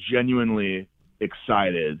genuinely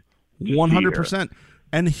excited. 100%.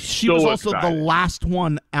 And she was also the last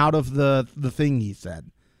one out of the thing, he said.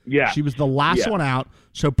 Yeah. She was the last one out.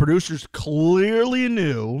 So producers clearly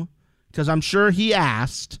knew, because I'm sure he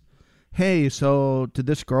asked, hey, so did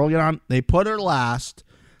this girl get on? They put her last.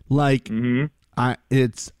 Like,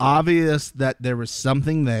 it's obvious that there was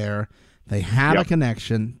something there. They had a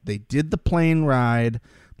connection. They did the plane ride.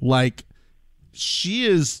 Like,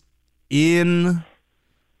 she's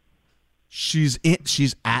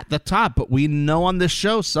at the top. But we know on this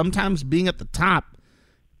show, sometimes being at the top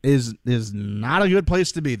is not a good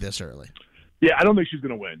place to be this early. Yeah, I don't think she's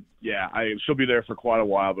going to win. Yeah, she'll be there for quite a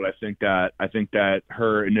while, but I think that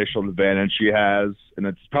her initial advantage she has, and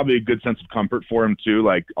it's probably a good sense of comfort for him too.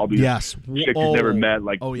 Like all these chicks he's never met,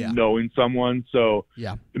 knowing someone, so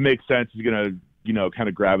it makes sense. He's going to kind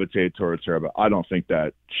of gravitate towards her, but I don't think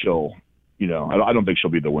that she'll, I don't think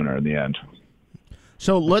she'll be the winner in the end.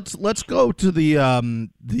 So let's go to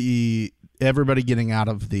the everybody getting out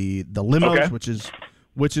of the limos,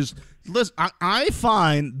 which is listen, I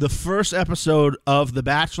find the first episode of The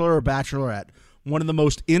Bachelor or Bachelorette one of the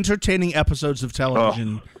most entertaining episodes of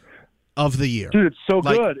television of the year. Dude, it's so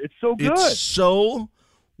good. It's so good. It's so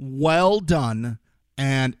well done,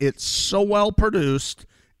 and it's so well produced,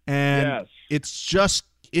 and it's just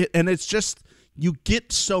you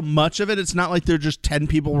get so much of it. It's not like they're just 10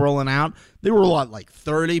 people rolling out. They roll out like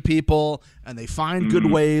 30 people, and they find good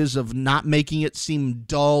ways of not making it seem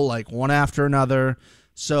dull, like one after another.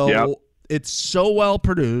 So it's so well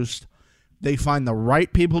produced. They find the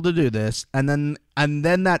right people to do this, and then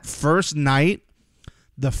that first night,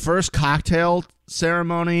 the first cocktail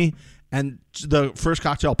ceremony and the first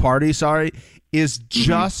cocktail party, is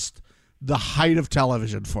just the height of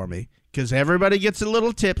television for me, because everybody gets a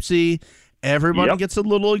little tipsy, everybody gets a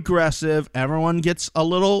little aggressive, everyone gets a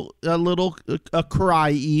little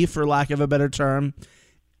cry-y, for lack of a better term.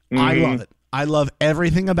 I love it. I love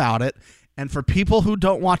everything about it. And for people who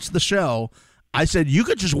don't watch the show, I said you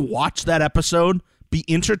could just watch that episode, be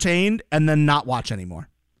entertained, and then not watch anymore.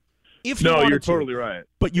 If you you're totally right.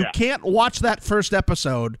 But you can't watch that first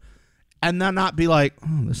episode and then not be like,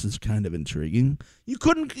 oh, this is kind of intriguing. You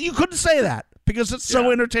couldn't say that because it's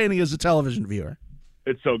so entertaining as a television viewer.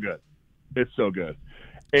 It's so good. It's so good.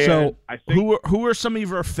 And so I think, who are some of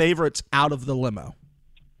your favorites out of the limo?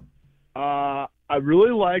 I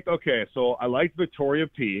really liked, so I liked Victoria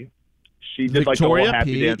P. She did Victoria like the whole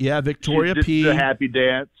happy P. dance. Yeah, Victoria P. The happy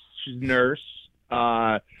dance. She's a nurse.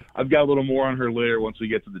 I've got a little more on her later once we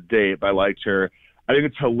get to the date, but I liked her. I think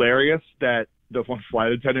it's hilarious that the one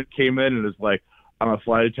flight attendant came in and is like, I'm a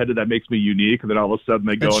flight attendant, that makes me unique, and then all of a sudden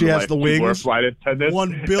they go and she into has the wings. Flight attendants.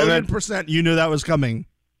 1,000,000,000% you knew that was coming.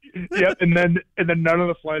 Yeah, and then none of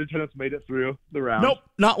the flight attendants made it through the round. Nope,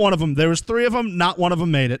 not one of them. There was 3 of them, not one of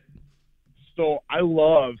them made it. So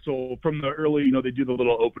from the early, they do the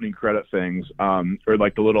little opening credit things, or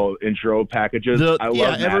like the little intro packages. I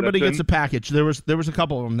love everybody Madison. gets a package. There was a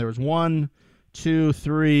couple of them. There was 1, 2,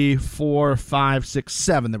 3, 4, 5, 6,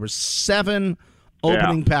 7. There were 7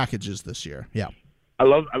 opening packages this year. Yeah. I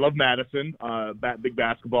love Madison, big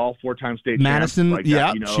basketball, 4-time state Madison,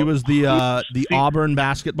 champ, she was the Auburn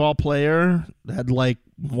basketball player, had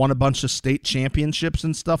won a bunch of state championships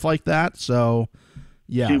and stuff like that. So,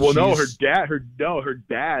 yeah. Her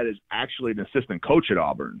dad is actually an assistant coach at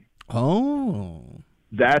Auburn. Oh,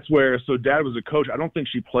 that's where. So dad was a coach. I don't think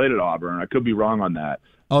she played at Auburn. I could be wrong on that.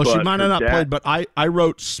 Oh, she might have not played, but I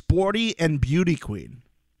wrote sporty and beauty queen.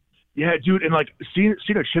 Yeah, dude, and seeing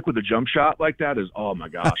a chick with a jump shot like that is, oh my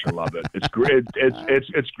gosh, I love it. It's great.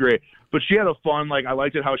 It's great. But she had a fun, I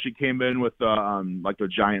liked it how she came in with the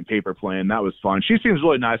giant paper plane. That was fun. She seems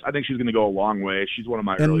really nice. I think she's going to go a long way. She's one of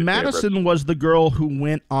my early Madison favorites. was the girl who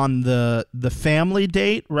went on the family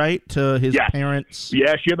date, right, to his parents.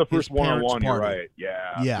 Yeah, she had the first one-on-one. You're right.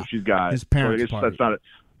 Yeah. So she's got his parents' party. That's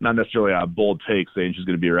not necessarily a bold take saying she's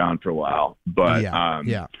going to be around for a while, but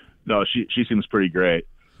no, she seems pretty great.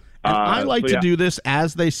 And I like to do this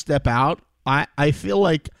as they step out. I feel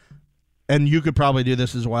like, and you could probably do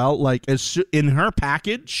this as well, in her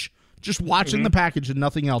package, just watching the package and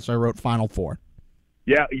nothing else, I wrote Final Four.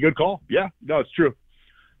 Yeah, good call. Yeah, no, it's true.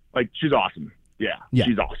 She's awesome. Yeah,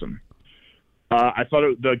 she's awesome. I thought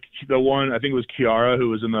the one, I think it was Kiara who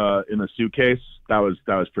was in the suitcase. That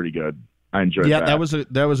was pretty good. I enjoyed that. Yeah,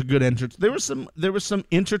 that was a good entrance. There was some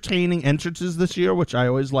entertaining entrances this year, which I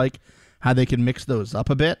always like how they can mix those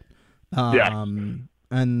up a bit. And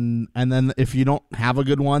then if you don't have a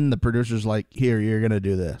good one, the producer's like, here, you're going to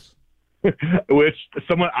do this. Which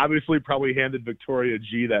someone obviously probably handed Victoria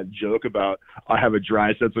G that joke about I have a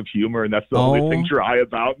dry sense of humor and that's the only thing dry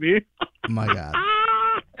about me. My God.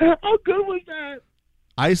 How good was that?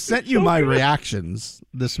 I sent you my reactions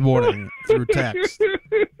this morning through text.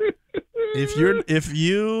 If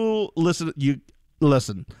you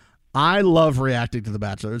listen, I love reacting to The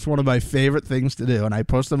Bachelor. It's one of my favorite things to do, and I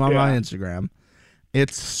post them on my Instagram.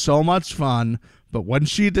 It's so much fun, but when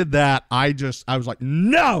she did that, I was like,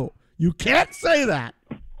 no, you can't say that.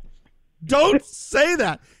 Don't say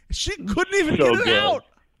that. She couldn't even get it out.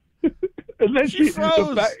 And then she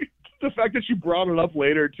froze. The fact that she brought it up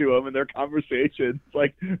later to him in their conversation.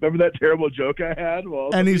 Remember that terrible joke I had?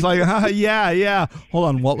 And he's like, yeah. Hold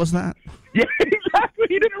on, what was that? Yeah, exactly.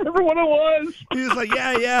 He didn't remember what it was. He was like,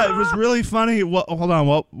 yeah, it was really funny. Hold on,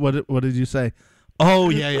 what did you say? Oh,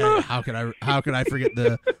 yeah. How could I forget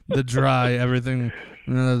the dry everything?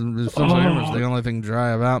 It's the only thing dry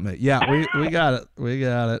about me. Yeah, we got it. We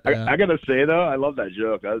got it. Yeah. I gotta say though, I love that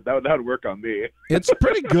joke. That would work on me. It's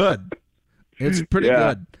pretty good. It's pretty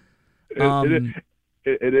good.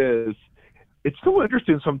 It is. It's so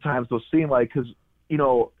interesting sometimes though, seeing because and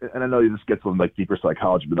I know this gets on deeper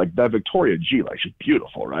psychology, but that Victoria G, she's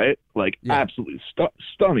beautiful, right? Absolutely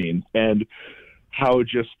stunning, and how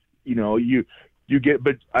just you get.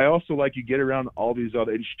 But I also you get around all these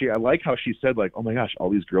other. And I like how she said oh my gosh, all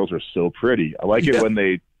these girls are so pretty. I like it when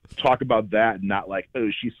they talk about that and not oh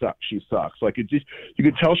she sucks. It just, you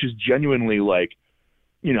could tell she's genuinely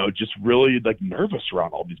just really nervous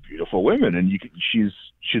around all these beautiful women, and she's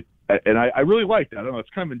and I really like that. I don't know, it's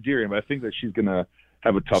kind of endearing, but I think that she's gonna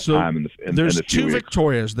have a tough time in the there's in the few two weeks.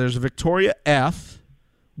 Victorias. There's Victoria F,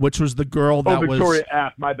 which was the girl that Victoria was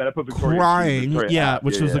F. My bad. I put Victoria crying. Victoria F.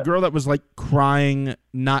 Which was the girl that was like crying,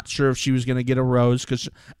 not sure if she was going to get a rose because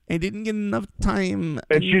I didn't get enough time.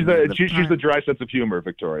 And she's the dry sense of humor,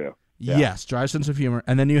 Victoria. Yeah. Yes, dry sense of humor.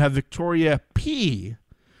 And then you have Victoria P,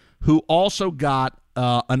 who also got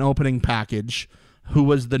an opening package, who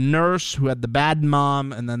was the nurse who had the bad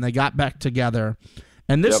mom, and then they got back together.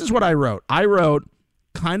 And this is what I wrote. I wrote,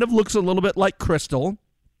 kind of looks a little bit like Crystal,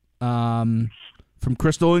 from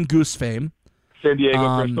Crystal and Goose fame. San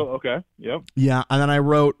Diego Crystal, okay. Yep. Yeah, and then I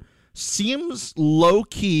wrote, seems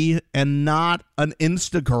low-key and not an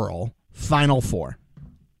Insta-girl, Final Four.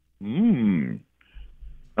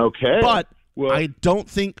 Okay. But I don't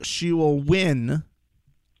think she will win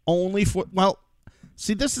only for, well,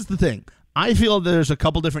 see, this is the thing. I feel there's a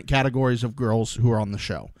couple different categories of girls who are on the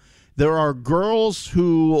show. There are girls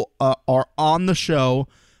who are on the show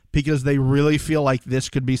because they really feel like this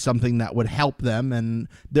could be something that would help them and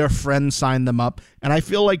their friends sign them up. And I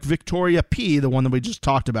feel like Victoria P., the one that we just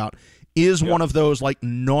talked about, is one of those like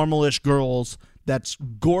normalish girls that's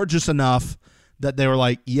gorgeous enough that they were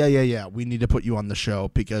like, yeah, we need to put you on the show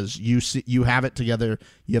because you have it together.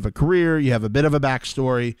 You have a career. You have a bit of a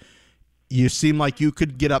backstory. You seem like you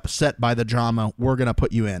could get upset by the drama. We're going to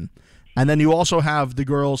put you in. And then you also have the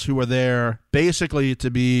girls who are there basically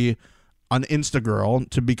to be an Insta girl,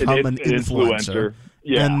 to become an influencer.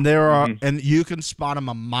 Yeah. And there are, and you can spot them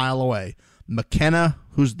a mile away. McKenna,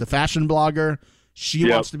 who's the fashion blogger, she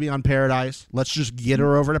wants to be on Paradise. Let's just get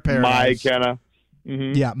her over to Paradise. McKenna.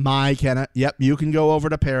 Yeah, McKenna. Yep, you can go over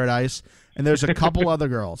to Paradise. And there's a couple other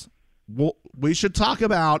girls. We should talk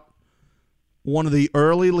about one of the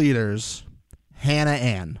early leaders, Hannah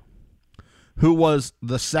Ann, who was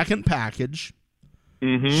the second package.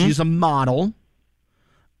 She's a model.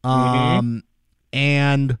 And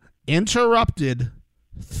interrupted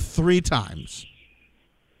 3 times.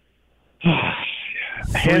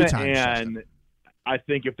 Hannah Ann, I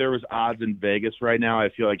think if there was odds in Vegas right now, I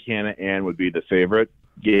feel like Hannah Ann would be the favorite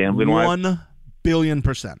gambling-wise.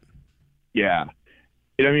 1,000,000,000%. Yeah.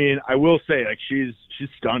 And, I mean, I will say, like, she's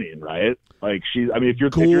stunning, right? Like, if you're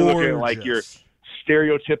looking at, like, your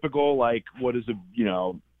stereotypical, like, what is a,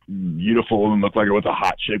 beautiful woman look like her with a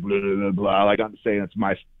hot chick, blah, blah, blah, blah. Like, I'm saying it's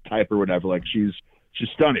my type or whatever. Like, she's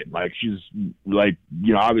stunning. Like, she's, like,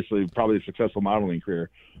 obviously probably a successful modeling career.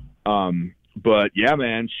 But yeah,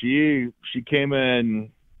 man, she came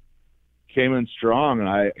in strong,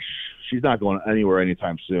 and she's not going anywhere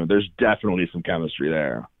anytime soon. There's definitely some chemistry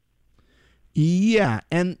there. Yeah,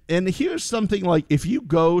 and here's something, like, if you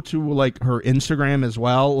go to like her Instagram as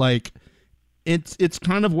well, like it's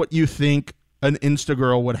kind of what you think an Insta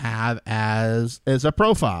girl would have as a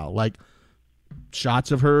profile, like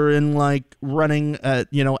shots of her in like running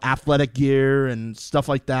athletic gear and stuff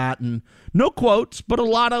like that, and no quotes, but a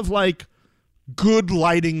lot of like good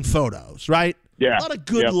lighting photos, right? Yeah. A lot of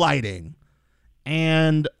good lighting.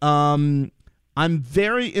 And I'm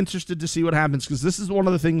very interested to see what happens, because this is one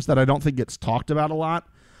of the things that I don't think gets talked about a lot.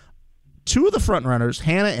 2 of the front runners,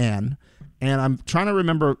 Hannah Ann, and I'm trying to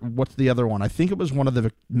remember what's the other one. I think it was one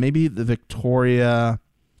of maybe the Victoria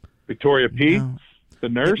P, the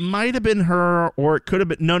nurse. It might have been her, or it could have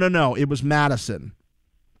been. No. It was Madison.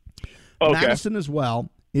 Okay. Madison as well.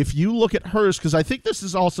 If you look at hers, because I think this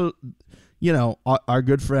is also, our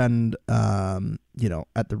good friend,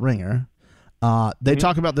 at the Ringer. They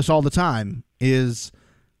talk about this all the time. Is,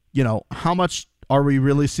 how much are we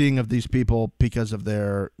really seeing of these people because of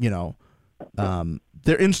their,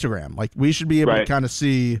 their Instagram? Like, we should be able to kind of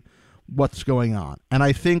see what's going on. And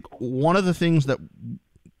I think one of the things that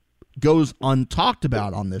goes untalked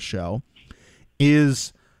about on this show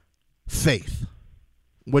is faith,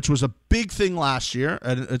 which was a big thing last year.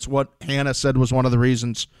 And it's what Hannah said was one of the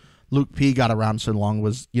reasons Luke P got around so long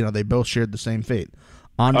was, they both shared the same faith.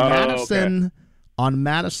 On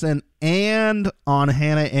Madison and on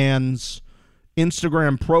Hannah Ann's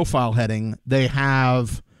Instagram profile heading, they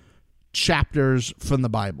have chapters from the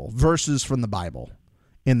Bible, verses from the Bible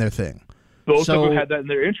in their thing. Both of them had that in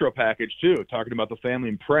their intro package too, talking about the family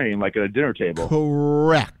and praying like at a dinner table.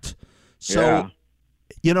 Correct. So,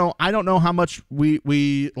 I don't know how much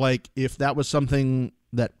we like, if that was something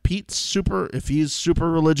that Pete's if he's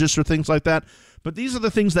super religious or things like that. But these are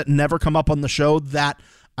the things that never come up on the show that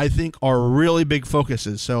I think are really big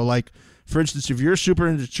focuses. So, like, for instance, if you're super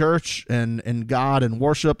into church and God and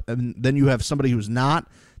worship, and then you have somebody who's not,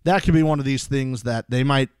 that could be one of these things that they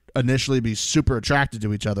might initially be super attracted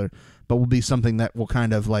to each other, but will be something that will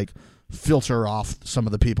kind of like filter off some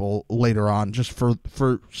of the people later on just for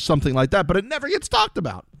something like that. But it never gets talked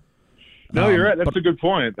about. No, you're right. That's a good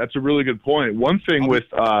point. That's a really good point. One thing with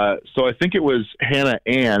so I think it was Hannah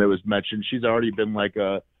Ann. It was mentioned she's already been like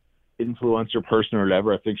a influencer person or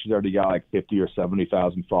whatever. I think she's already got like 50 or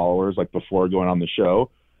 70,000 followers like before going on the show.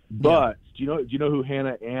 But do you know who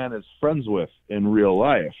Hannah Ann is friends with in real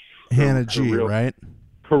life? Hannah G, right?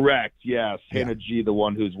 Correct. Yes, Hannah G, the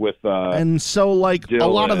one who's with. And so, like, Dylan. A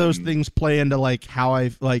lot of those things play into like how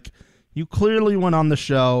I like. You clearly went on the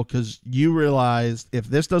show because you realized if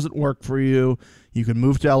this doesn't work for you, you can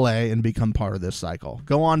move to LA and become part of this cycle.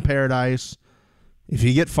 Go on Paradise. If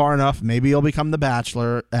you get far enough, maybe you'll become the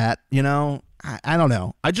Bachelor at, I don't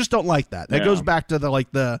know. I just don't like that. That goes back to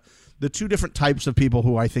the two different types of people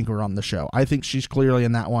who I think are on the show. I think she's clearly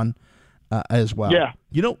in that one as well. Yeah.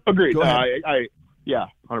 Agreed. Go ahead. Yeah,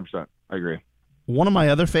 100%. I agree. One of my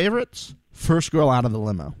other favorites, first girl out of the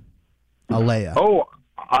limo, Alea. Oh,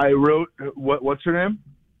 I wrote, what's her name?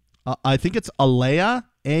 I think it's Alea,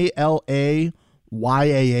 Alayah.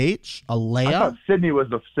 Alea. I thought Sydney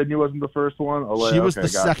wasn't the first one. Alea, she was the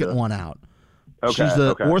second one out. Okay, she's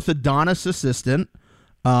the orthodontist assistant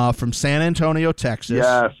from San Antonio, Texas.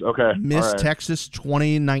 Yes, okay. Miss Texas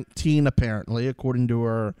 2019, apparently, according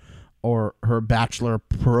to her Bachelor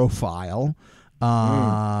profile.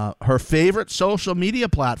 Her favorite social media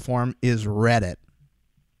platform is Reddit.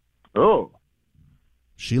 Oh.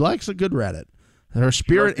 She likes a good Reddit. Her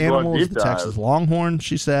spirit animal is the Texas Longhorn,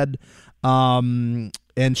 she said. And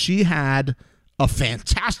she had a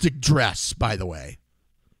fantastic dress, by the way.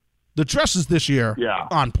 The dresses this year,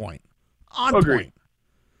 on point. On point.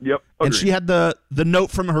 Yep. And she had the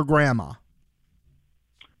note from her grandma.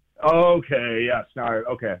 Okay, yes.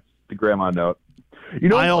 Okay. The grandma note.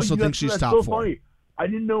 I also think she's top so 4. Funny. I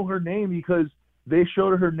didn't know her name because they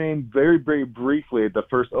showed her name very, very briefly at the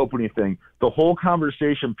first opening thing. The whole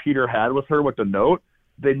conversation Peter had with her with the note,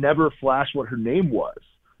 they never flashed what her name was.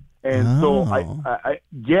 And so I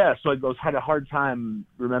had a hard time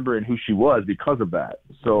remembering who she was because of that.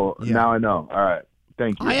 So now I know. All right.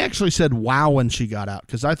 Thank you. I actually said wow when she got out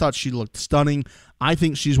because I thought she looked stunning. I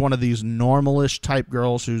think she's one of these normalish type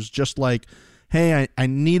girls who's just like, hey, I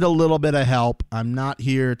need a little bit of help. I'm not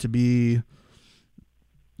here to be,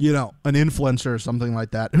 an influencer or something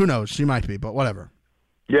like that. Who knows? She might be, but whatever.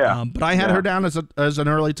 Yeah. But I had her down as an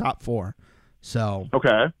early top 4. So.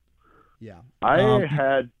 Okay. Yeah.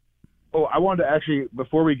 I wanted to actually,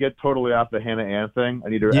 before we get totally off the Hannah Ann thing, I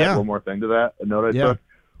need to add one more thing to that. A note I took.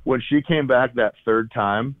 When she came back that third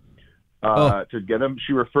time to get him,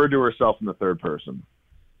 she referred to herself in the third person.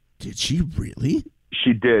 Did she really?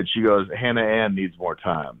 She did. She goes, Hannah Ann needs more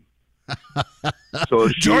time. So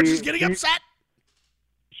George is getting upset.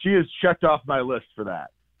 She is checked off my list for that.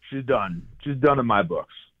 She's done. She's done in my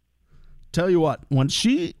books. Tell you what, when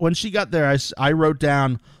she got there, I wrote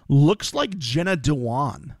down, looks like Jenna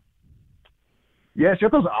Dewan. Yeah, she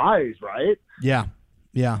got those eyes, right? Yeah.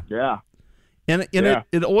 And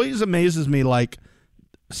it always amazes me, like,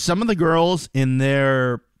 some of the girls in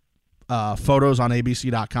their photos on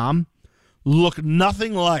ABC.com look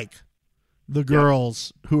nothing like the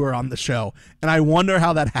girls who are on the show. And I wonder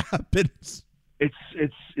how that happens. It's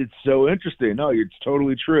so interesting. No, it's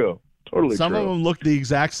totally true. Totally some true. of them look the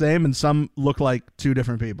exact same and some look like two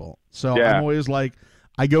different people. So I'm always like,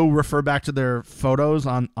 I go refer back to their photos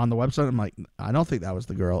on the website. I'm like, I don't think that was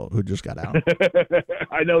the girl who just got out.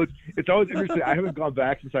 I know it's always interesting. I haven't gone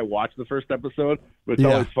back since I watched the first episode, but it's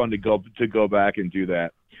always fun to go back and do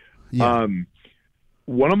that. Yeah.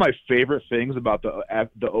 One of my favorite things about the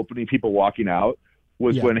opening people walking out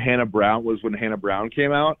was when Hannah Brown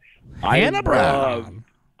came out.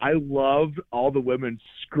 I loved all the women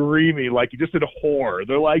screaming like just in horror.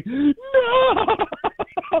 They're like, no!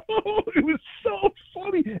 It was so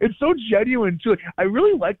funny and so genuine too. Like, I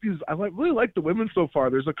really like the women so far.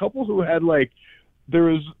 There's a couple who had really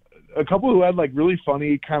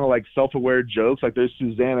funny kind of like self-aware jokes. Like there's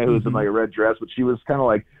Susanna who's in like a red dress, but she was kind of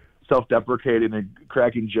like self-deprecating and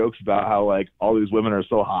cracking jokes about how like all these women are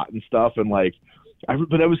so hot and stuff. And like,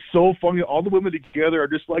 but that was so funny. All the women together are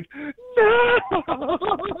just like, no!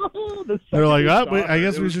 They're like, I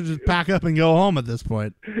guess we should just pack up and go home at this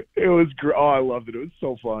point. It was great. Oh, I loved it. It was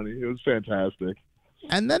so funny. It was fantastic.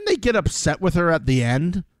 And then they get upset with her at the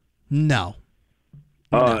end? No.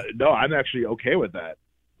 No, I'm actually okay with that.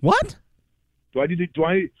 What? You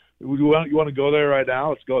want to go there right now?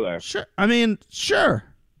 Let's go there. Sure. I mean, sure.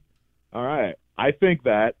 All right. I think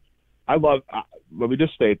that let me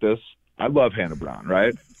just state this. I love Hannah Brown,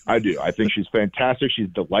 right? I do. I think she's fantastic. She's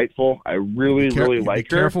delightful. I really like her. Be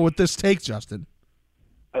careful with this take, Justin.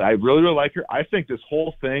 I really, really like her. I think this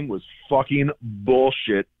whole thing was fucking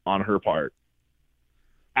bullshit on her part.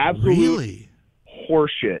 Absolutely. Really?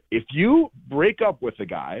 horseshit. If you break up with a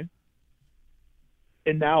guy,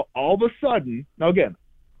 and now all of a sudden, now again,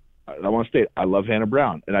 I want to state, I love Hannah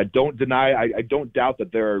Brown, and I don't deny, I don't doubt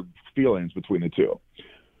that there are feelings between the two.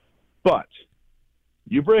 But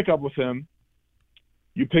you break up with him,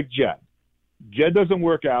 you pick Jed. Jed doesn't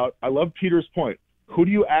work out. I love Peter's point. Who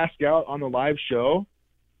do you ask out on the live show?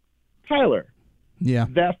 Tyler. Yeah.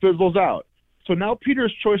 That fizzles out. So now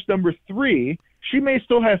Peter's choice number 3, she may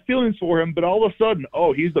still have feelings for him, but all of a sudden,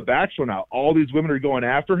 oh, he's the Bachelor now. All these women are going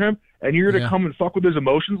after him, and you're going to come and fuck with his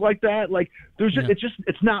emotions like that? Like, there's just,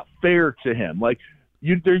 it's not fair to him. Like,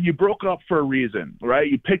 you broke up for a reason, right?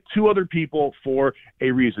 You picked 2 other people for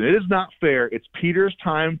a reason. It is not fair. It's Peter's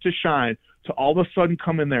time to shine to all of a sudden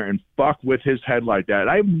come in there and fuck with his head like that.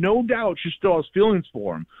 I have no doubt she still has feelings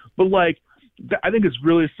for him, but like, I think it's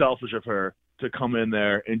really selfish of her to come in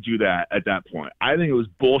there and do that at that point. I think it was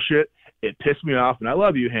bullshit. It pissed me off, and I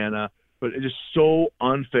love you, Hannah, but it's just so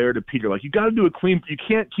unfair to Peter. Like, you got to do a clean. You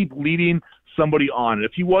can't keep leading somebody on. And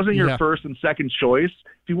if he wasn't your first and second choice,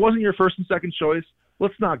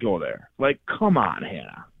 let's not go there. Like, come on,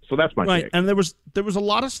 Hannah. So that's my take. And there was a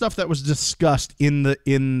lot of stuff that was discussed in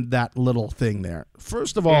that little thing there.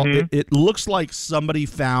 First of all, it looks like somebody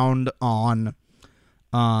found on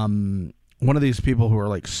one of these people who are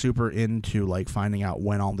like super into like finding out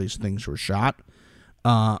when all these things were shot.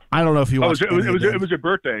 I don't know if you watched it was her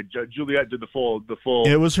birthday. Juliet did the full.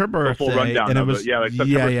 It was her birthday, the full rundown and of it was like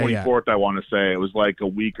September 24th. I want to say it was like a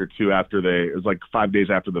week or two after it was like 5 days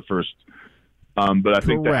after the first. But I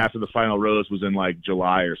think that after the final rose was in like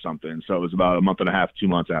July or something, so it was about a month and a half, 2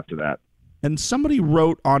 months after that. And somebody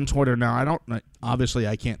wrote on Twitter. Now obviously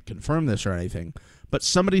I can't confirm this or anything, but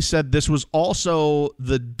somebody said this was also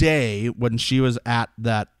the day when she was at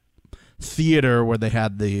that theater where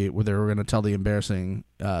they were going to tell the embarrassing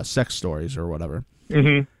sex stories or whatever.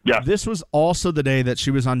 Yeah. This was also the day that she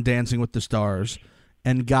was on Dancing with the Stars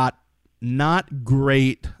and got not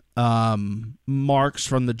great marks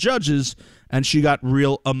from the judges, and she got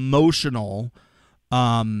real emotional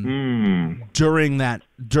during that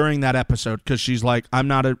episode because she's like, I'm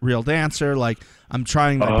not a real dancer, like I'm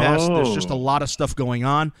trying my best. There's just a lot of stuff going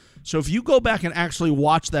on. So if you go back and actually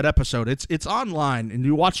watch that episode, it's online, and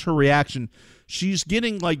you watch her reaction, she's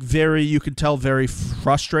getting like you can tell very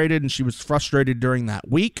frustrated, and she was frustrated during that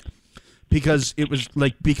week because it was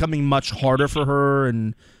like becoming much harder for her,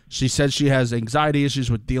 and she said she has anxiety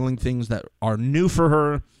issues with dealing things that are new for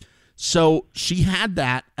her. So she had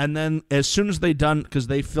that, and then as soon as because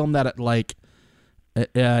they filmed that at like,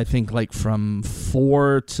 I think like from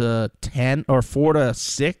 4 to 10 or 4 to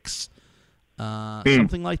 6,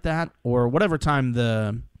 something like that, or whatever time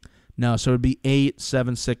so it would be 8,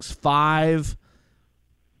 7, 6, 5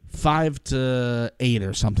 to 8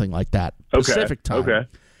 or something like that. Pacific time. Okay.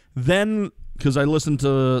 Then, because I listened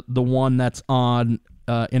to the one that's on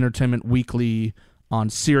Entertainment Weekly on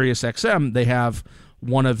Sirius XM, they have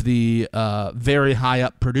one of the very high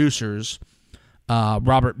up producers,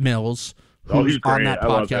 Robert Mills, who's on that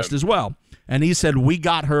podcast as well. And he said, we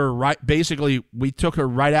got her right. Basically, we took her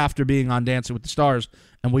right after being on Dancing with the Stars,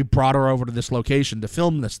 and we brought her over to this location to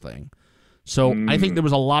film this thing. So I think there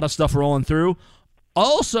was a lot of stuff rolling through.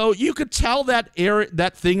 Also, you could tell that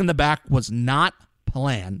thing in the back was not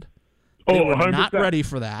planned. They were 100%. not ready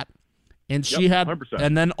for that. And she had, 100%.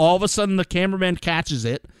 And then all of a sudden the cameraman catches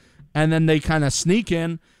it, and then they kind of sneak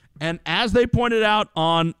in. And as they pointed out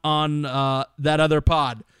on that other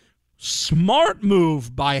pod, smart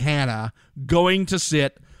move by Hannah going to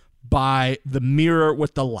sit by the mirror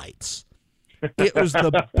with the lights. It was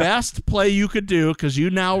the best play you could do because you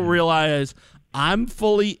now realize I'm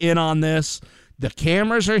fully in on this. The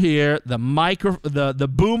cameras are here. The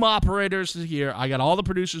boom operators are here. I got all the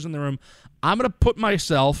producers in the room. I'm going to put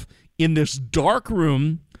myself in this dark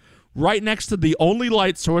room right next to the only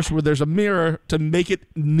light source where there's a mirror to make it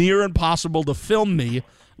near impossible to film me,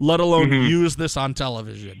 let alone use this on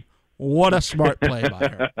television. What a smart play by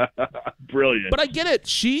her. Brilliant. But I get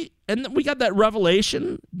it. And we got that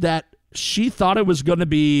revelation that she thought it was going to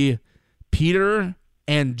be Peter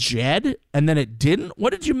and Jed, and then it didn't. What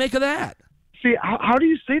did you make of that? See, how do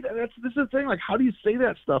you say that? This is the thing. Like, how do you say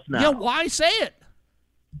that stuff now? Yeah, why say it?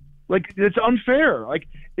 Like, it's unfair. Like,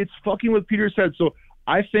 it's fucking with Peter's head. So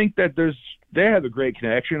I think that they have a great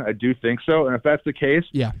connection. I do think so. And if that's the case,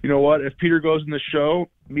 you know what? If Peter goes in the show,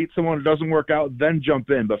 meet someone who doesn't work out, then jump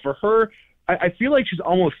in. But for her, I feel like she's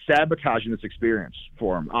almost sabotaging this experience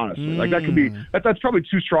for him, honestly. Like, that could be that's probably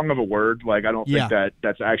too strong of a word. Like, I don't think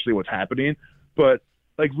that's actually what's happening. But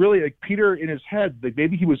like, really, like, Peter in his head, like,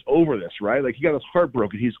 maybe he was over this, right? Like, he got his heart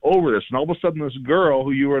broken. He's over this. And all of a sudden, this girl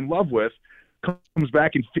who you were in love with comes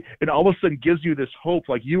back and all of a sudden gives you this hope,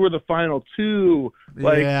 like you were the final two.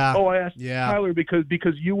 Like, oh, I asked Tyler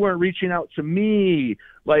because you weren't reaching out to me.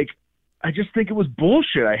 Like, I just think it was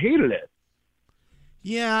bullshit. I hated it.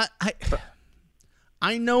 Yeah,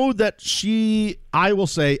 I know that I will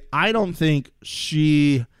say, I don't think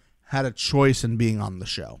she had a choice in being on the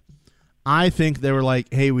show. I think they were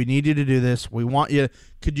like, hey, we need you to do this. We want you.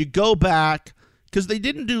 Could you go back? Because they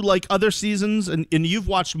didn't do like other seasons, and you've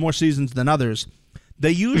watched more seasons than others.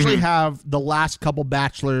 They usually have the last couple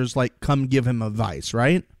bachelors like come give him advice,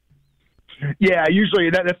 right? Yeah, usually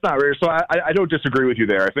that's not rare. So I don't disagree with you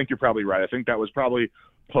there. I think you're probably right. I think that was probably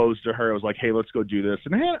posed to her. It was like, hey, let's go do this.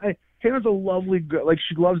 And Hannah's a lovely girl. Like,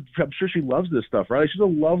 I'm sure she loves this stuff, right? Like, she's a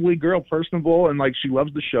lovely girl, personable, and like she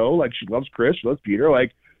loves the show. Like, she loves Chris, she loves Peter.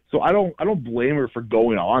 Like, so I don't blame her for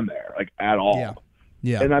going on there, like, at all. Yeah.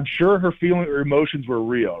 Yeah. And I'm sure her emotions were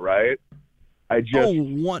real, right?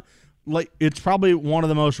 It's probably one of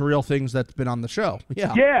the most real things that's been on the show.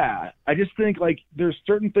 Yeah. Yeah. I just think, like, there's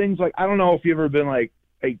certain things, like, I don't know if you've ever been like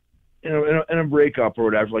in a breakup or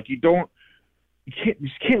whatever. Like, you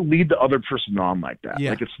just can't lead the other person on like that. Yeah.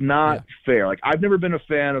 Like, it's not fair. Like, I've never been a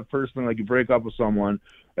fan of personally, like, you break up with someone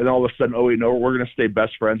and all of a sudden, oh wait, no, we're gonna stay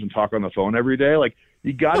best friends and talk on the phone every day. Like,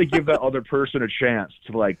 you got to give that other person a chance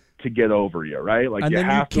to get over you, right? Like, and then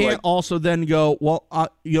you can't also then go, well,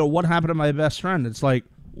 what happened to my best friend? It's like,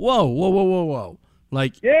 whoa.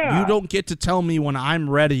 Like, you don't get to tell me when I'm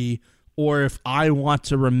ready or if I want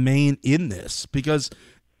to remain in this, because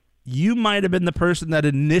you might have been the person that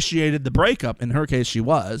initiated the breakup. In her case, she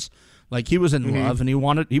was. Like, he was in love and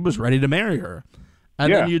he was ready to marry her.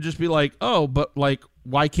 And then you just be like, oh, but like,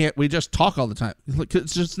 why can't we just talk all the time?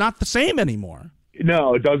 It's just not the same anymore.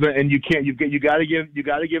 No, it doesn't. And you can't. You got to give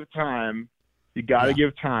time. You got to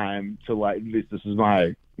give time to, like. At least this is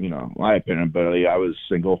my opinion. But I was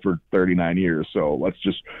single for 39 years, so let's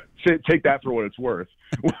just take that for what it's worth.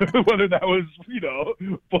 Whether that was,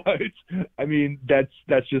 but I mean, that's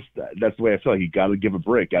the way I feel. Like, you got to give a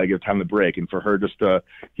break. Got to give time to break. And for her, just the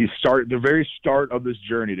very start of this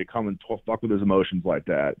journey to come and fuck with his emotions like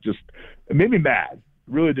that, just it made me mad.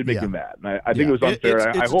 It really did make me mad. And I think it was unfair.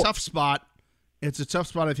 It's a tough spot. It's a tough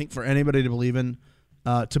spot, I think, for anybody to believe in,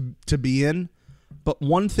 to be in. But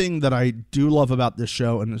one thing that I do love about this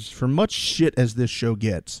show, and is for much shit as this show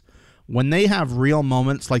gets, when they have real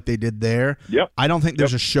moments like they did there, I don't think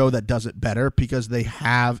there's a show that does it better, because they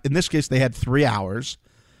have, in this case, they had 3 hours.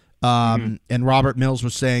 And Robert Mills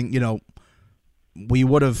was saying, we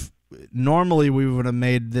would have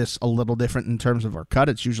made this a little different in terms of our cut.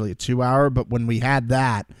 It's usually a 2 hour, but when we had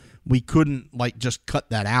that, we couldn't like just cut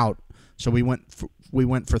that out. So we went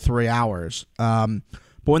for 3 hours.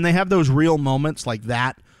 But when they have those real moments like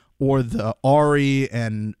that, or the Ari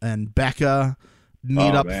and Becca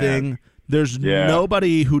meetup thing, there's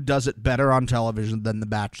nobody who does it better on television than The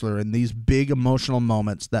Bachelor in these big emotional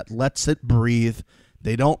moments that lets it breathe.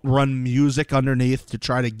 They don't run music underneath to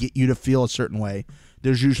try to get you to feel a certain way.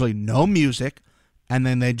 There's usually no music, and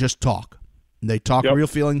then they just talk. They talk real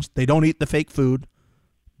feelings. They don't eat the fake food,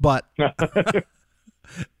 but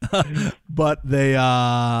but they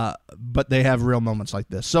have real moments like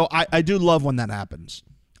this. So I do love when that happens.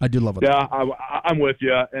 I do love it. Yeah, I'm with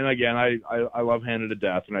you. And again, I love Hannah to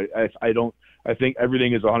death, and I think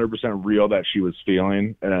everything is 100% real that she was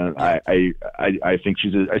feeling, and I think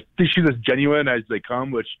she's as genuine as they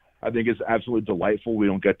come, which I think is absolutely delightful. We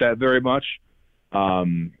don't get that very much.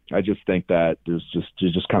 I just think that you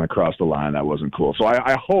just kind of crossed the line. That wasn't cool. So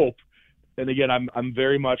I hope. And again, I'm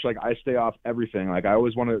very much like, I stay off everything. Like, I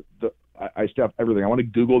always want to, I stay off everything. I want to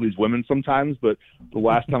Google these women sometimes, but the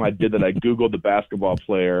last time I did that, I Googled the basketball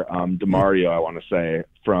player, DeMario, I want to say,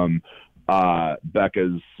 from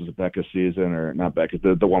Becca's season, or not Becca,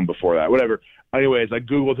 the one before that, whatever. Anyways, I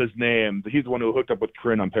Googled his name. He's the one who hooked up with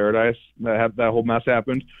Corinne on Paradise. That whole mess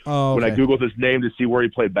happened. Oh, okay. When I Googled his name to see where he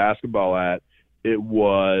played basketball at, it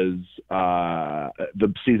was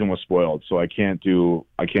the season was spoiled, so I can't do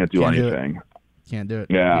anything. Can't do it.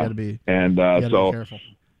 Yeah, you gotta be, and so be careful.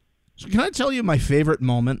 So can I tell you my favorite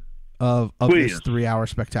moment of this 3 hour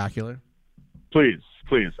spectacular? Please.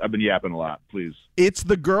 I've been yapping a lot. Please. It's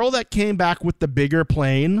the girl that came back with the bigger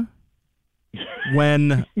plane.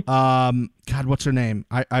 When God, what's her name?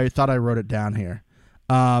 I thought I wrote it down here.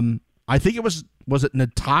 I think it was it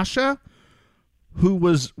Natasha who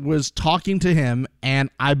was talking to him, and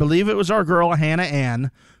I believe it was our girl Hannah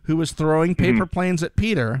Ann who was throwing paper planes at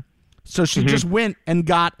Peter. So she just went and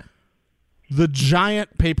got the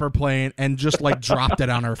giant paper plane and just like dropped it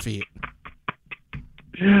on her feet.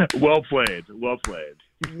 Well played.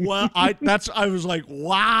 Well, I was like,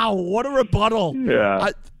 wow, what a rebuttal. Yeah.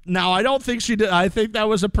 I don't think she did. I think that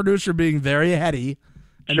was a producer being very heady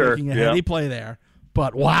and making a heady play there.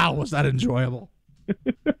 But wow, was that enjoyable.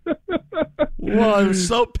 Well, it was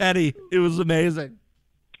so petty. It was amazing.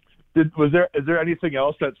 Is there anything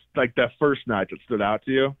else that's like that first night that stood out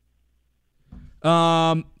to you?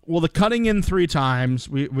 Well, the cutting in 3 times,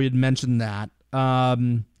 we had mentioned that.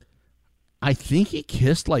 I think he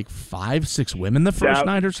kissed like 5-6 women the first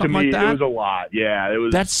night or something like that. It was a lot. Yeah, it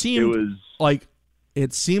was.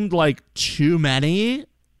 It seemed like too many.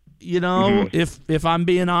 If I'm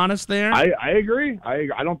being honest there. I agree. I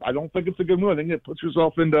don't think it's a good move. I think it puts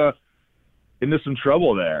yourself into some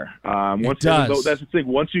trouble there. It does. That's the thing.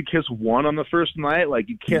 Once you kiss one on the first night, like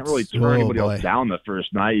you can't really turn anybody else down the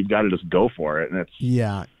first night. You've got to just go for it. And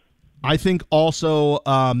yeah. I think also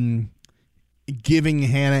giving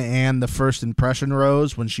Hannah Ann the first impression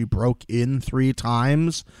rose when she broke in 3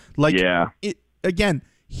 times. Like, again,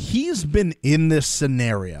 he's been in this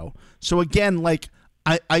scenario. So again, like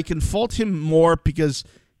I can fault him more because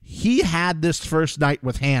he had this first night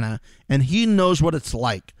with Hannah and he knows what it's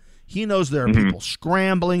like. He knows there are people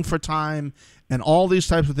scrambling for time and all these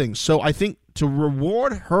types of things. So I think to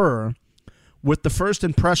reward her with the first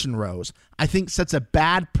impression rose, I think sets a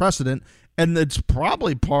bad precedent. And it's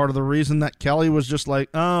probably part of the reason that Kelly was just like,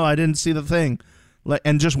 oh, I didn't see the thing,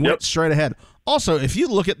 and just went straight ahead. Also, if you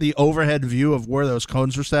look at the overhead view of where those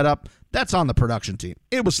cones were set up, that's on the production team.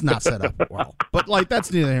 It was not set up well. But, like,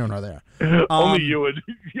 that's neither here nor there. Only you would.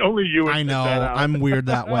 I know. I'm weird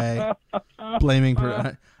that way. Blaming.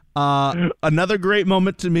 Another great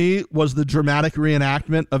moment to me was the dramatic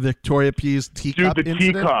reenactment of Victoria P's teacup incident.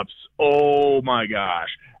 Teacups. Oh, my gosh.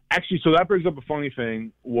 Actually, so that brings up a funny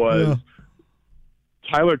thing was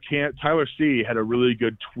Tyler C had a really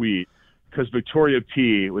good tweet because Victoria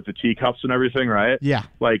P with the teacups and everything, right? Yeah.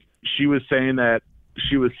 Like she was saying that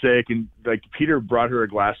she was sick and like Peter brought her a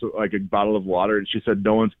bottle of water and she said,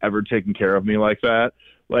 no one's ever taken care of me like that.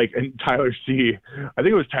 Like, and Tyler C, I think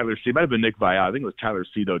it was Tyler C, it might have been Nick Vial. I think it was Tyler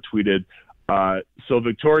C though, tweeted, so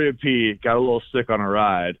Victoria P got a little sick on a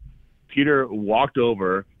ride. Peter walked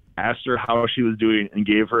over, asked her how she was doing and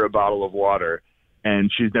gave her a bottle of water,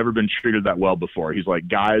 and she's never been treated that well before. He's like,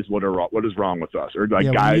 guys, what is wrong with us? Or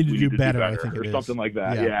like, guys, we need to do better, I think or something like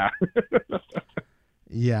that.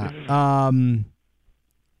 Yeah.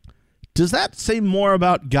 Does that say more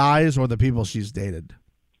about guys or the people she's dated?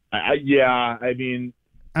 I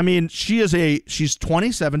mean, she's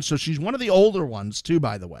 27, so she's one of the older ones too,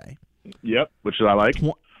 by the way. Yep, which I like.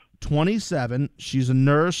 27. She's a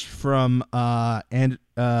nurse from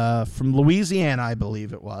Louisiana, I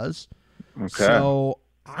believe it was. Okay. So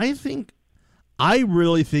I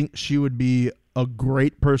really think she would be a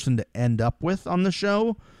great person to end up with on the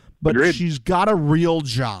show, but Agreed. She's got a real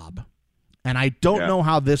job, and I don't know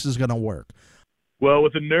how this is going to work. Well,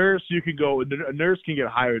 with a nurse, you can go. A nurse can get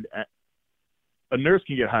hired. A nurse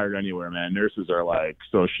can get hired anywhere, man. Nurses are like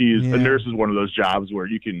a nurse is one of those jobs where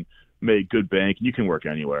you can make good bank and you can work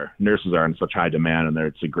anywhere. Nurses are in such high demand, and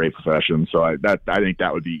it's a great profession. So I think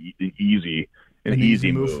that would be an easy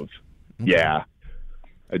move. Okay. Yeah,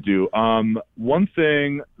 I do. One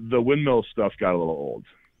thing, the windmill stuff got a little old.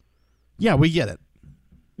 Yeah, we get it.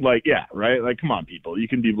 Like, yeah, right? Like, come on, people. You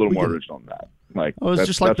can be a little more original than that. Like, it was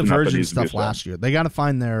just like the Virgin stuff last year. They got to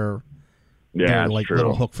find their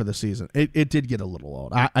little hook for the season. It did get a little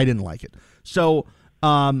old. I didn't like it. So,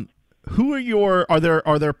 who are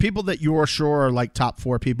there people that you're sure are like top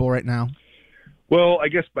 4 people right now? Well, I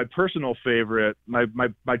guess my personal favorite, my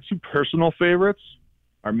 2 personal favorites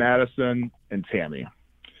are Madison and Tammy.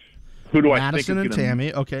 Who do I think is Madison and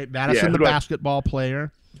Tammy. Okay, Madison, the basketball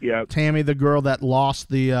player. Yeah. Tammy, the girl that lost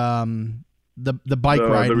the bike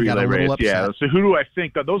ride. The we got a little upset. Yeah. So who do I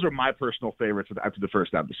think? Those are my personal favorites after the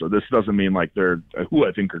first episode. This doesn't mean like they're who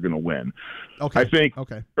I think are going to win. Okay. I think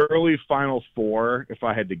early Final 4, if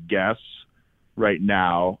I had to guess right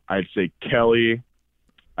now, I'd say Kelly,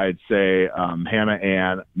 I'd say Hannah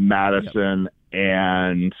Ann, Madison,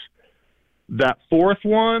 and that 4th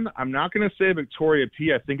one, I'm not going to say Victoria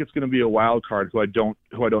P. I think it's going to be a wild card who I don't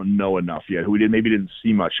know enough yet, who we maybe didn't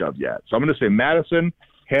see much of yet. So I'm going to say Madison,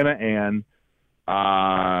 Hannah Ann.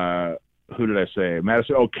 Who did I say?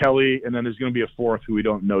 Madison. Oh, Kelly, and then there's going to be a 4th who we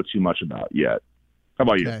don't know too much about yet. How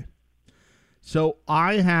about you? So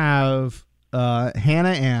I have Hannah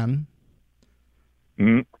Ann.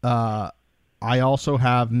 Mm-hmm. I also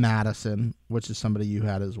have Madison, which is somebody you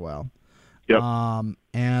had as well. Yep.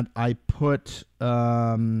 And I put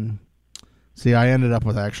See, I ended up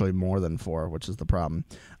with actually more than 4, which is the problem.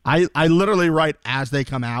 I literally write as they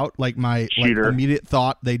come out, like my immediate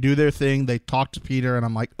thought. They do their thing. They talk to Peter, and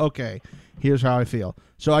I'm like, okay, here's how I feel.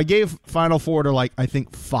 So I gave Final Four to, like, I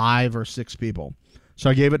think 5 or 6 people.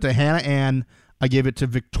 So I gave it to Hannah Ann. I gave it to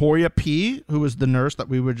Victoria P., who was the nurse that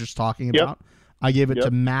we were just talking about. I gave it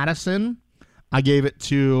to Madison. I gave it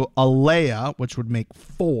to Alea, which would make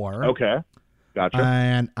 4. Okay. Gotcha.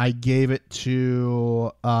 And I gave it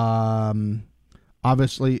to,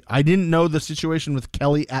 obviously, I didn't know the situation with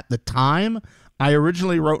Kelly at the time. I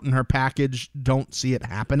originally wrote in her package, don't see it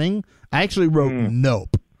happening. I actually wrote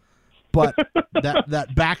nope. But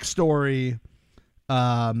that backstory,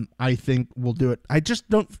 I think will do it. I just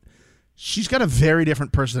don't. She's got a very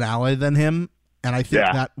different personality than him, and I think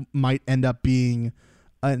that might end up being.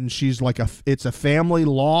 And she's like it's a family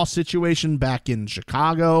law situation back in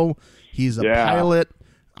Chicago. He's a pilot.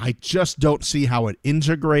 I just don't see how it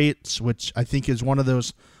integrates, which I think is one of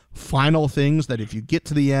those final things that if you get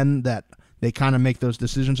to the end that they kind of make those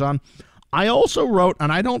decisions on. I also wrote,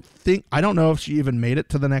 and I don't know if she even made it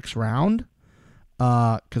to the next round,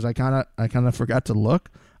 because I kind of forgot to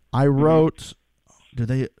look. I wrote, did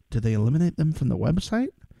they eliminate them from the website?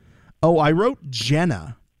 Oh, I wrote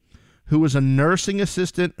Jenna, who was a nursing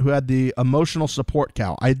assistant who had the emotional support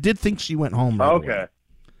cow. I did think she went home right away.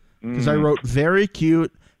 Because I wrote very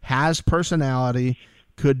cute, has personality,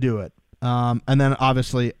 could do it. And then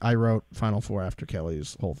obviously I wrote Final Four after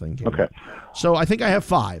Kelly's whole thing came out. So I think I have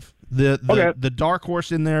 5. The dark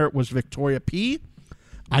horse in there was Victoria P.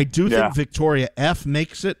 I do think Victoria F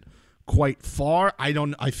makes it quite far.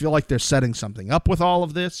 I feel like they're setting something up with all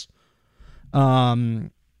of this.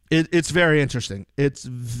 It's very interesting. It's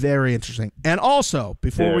very interesting. And also,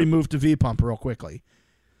 before we move to V-Pump real quickly,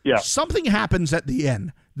 something happens at the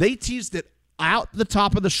end. They teased it out the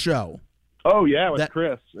top of the show. Oh yeah, with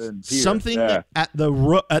Chris and Peter. Something at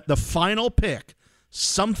the final pick,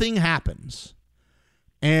 something happens.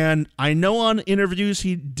 And I know on interviews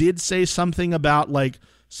he did say something about like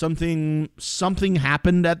something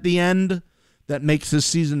happened at the end that makes this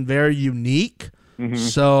season very unique.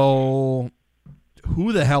 So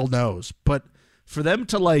who the hell knows? But for them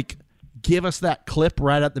to like give us that clip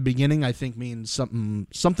right at the beginning, I think means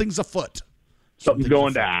something's afoot. Something's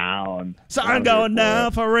going down. Something going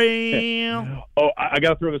down for real. Oh, I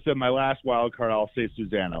got to throw this in. My last wild card, I'll say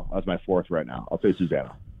Susanna. That's my 4th right now. I'll say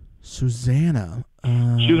Susanna. Susanna.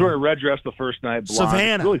 She was wearing a red dress the first night. Blonde.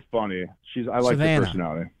 Savannah. Really funny. I like the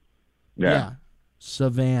personality. Yeah.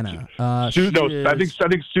 Savannah. I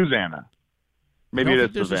think Susanna. Maybe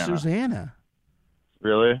it is Savannah. Susanna.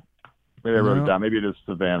 Really? Maybe I wrote it down. Maybe it is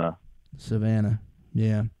Savannah. Savannah.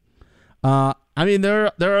 Yeah. I mean,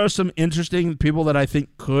 there are some interesting people that I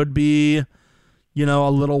think could be, a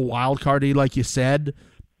little wild cardy, like you said,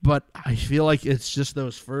 but I feel like it's just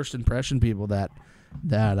those first impression people that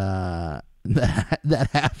have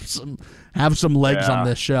some legs on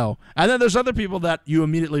this show. And then there's other people that you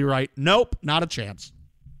immediately write, nope, not a chance.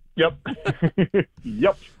 Yep.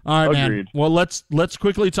 Yep. All right, Agreed. man. Well, let's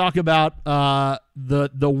quickly talk about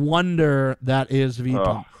the wonder that is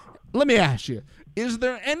V-Pump. Let me ask you, is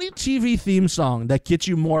there any TV theme song that gets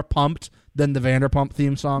you more pumped than the Vanderpump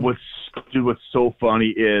theme song? What's so funny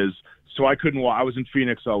is, so I couldn't watch. I was in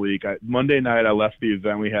Phoenix all week. Monday night, I left the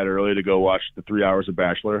event we had early to go watch the 3 hours of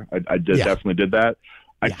Bachelor. I definitely did that.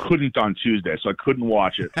 I couldn't on Tuesday, so I couldn't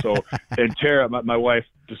watch it. So, and Tara, my wife,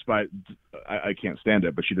 I can't stand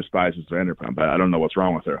it, but she despises Vanderpump. I don't know what's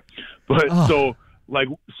wrong with her. But so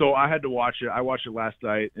I had to watch it. I watched it last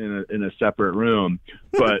night in a separate room.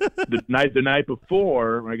 But the night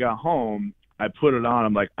before, when I got home, I put it on.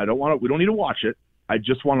 I'm like, we don't need to watch it. I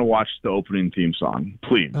just want to watch the opening theme song,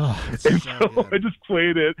 please. And so I just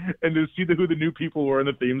played it and to see who the new people were in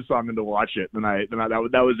the theme song and to watch it. And that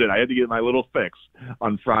was it. I had to get my little fix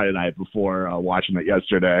on Friday night before watching it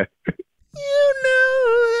yesterday. You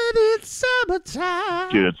know that it's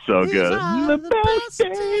summertime. Dude, it's so good. The best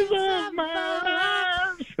days of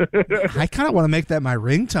my life. I kind of want to make that my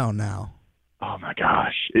ringtone now. Oh my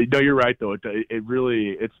gosh! No, you're right though.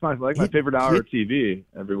 It's my favorite hour of TV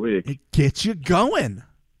every week. It gets you going.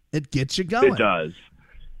 It does.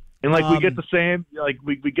 And we get the same.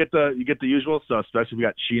 We get you get the usual suspects. We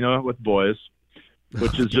got Sheena with boys,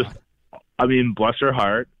 which is just. I mean, bless her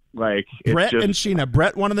heart. Brett and Sheena.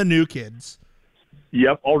 Brett, one of the new kids.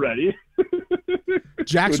 Yep, already.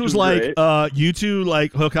 Jax was like, "You two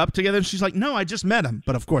hook up together." And she's like, "No, I just met him."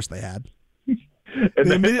 But of course they had. And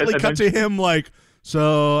they immediately cut to him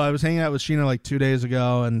so I was hanging out with Sheena 2 days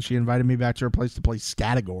ago, and she invited me back to her place to play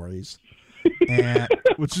Scattergories,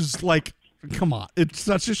 which is come on, it's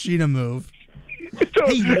such a Sheena move.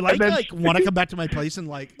 hey, you and then want to come back to my place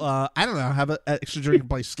and I don't know, have an extra drink and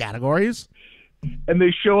play categories? And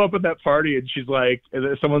they show up at that party, and she's like, and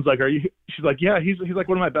then someone's like, "Are you?" She's like, "Yeah, he's like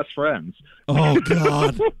one of my best friends." Oh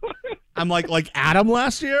God, I'm like Adam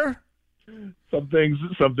last year. Some things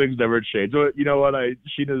never change. But you know what?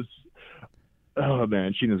 Sheena's. Oh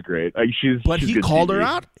man, Sheena's great. But she's he good called TV. her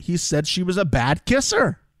out. He said she was a bad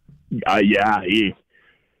kisser. Yeah, See,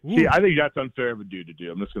 Ooh. I think that's unfair of a dude to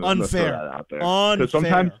do. I'm just gonna throw that out there.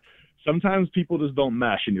 Unfair. Sometimes people just don't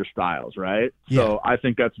mesh in your styles, right? Yeah. So I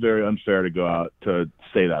think that's very unfair to go out to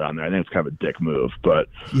say that on there. I think it's kind of a dick move. But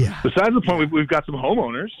yeah. Besides the point, we've got some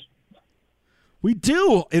homeowners. We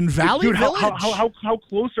do in Valley Dude, Village. How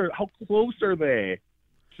close are they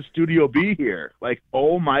to Studio B here? Like,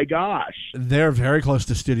 oh my gosh, they're very close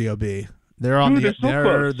to Studio B. They're on Dude,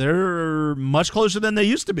 they're much closer than they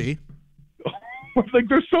used to be. Like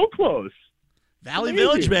they're so close. Valley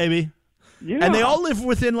Village, baby. Yeah. And they all live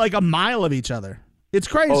within like a mile of each other. It's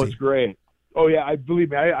crazy. Oh, it's great. Oh yeah, I believe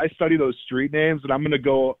me. I study those street names, and I'm gonna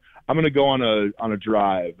go on a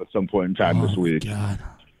drive at some point in time this week. God.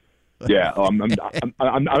 Yeah, I'm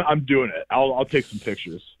doing it. I'll take some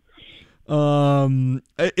pictures.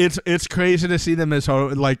 It's crazy to see them as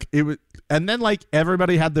like it was, and then like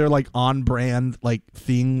everybody had their like on brand like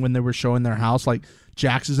thing when they were showing their house. Like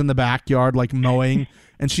Jax is in the backyard like mowing,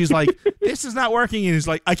 and she's like, "This is not working," and he's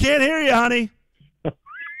like, "I can't hear you, honey."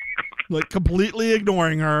 Like completely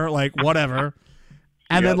ignoring her, like whatever.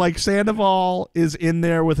 And then like Sandoval is in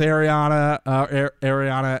there with Ariana,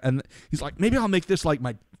 and he's like, "Maybe I'll make this like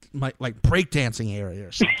my like breakdancing area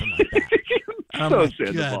or something like that." And I'm like,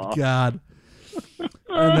 good God.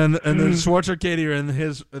 And then Schwartz or Katie are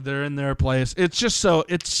they're in their place. It's just so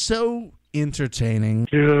entertaining.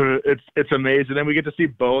 Dude, it's amazing. Then we get to see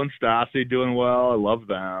Bo and Stassi doing well. I love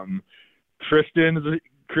them. Kristen's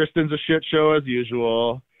a shit show as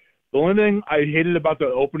usual. The only thing I hated about the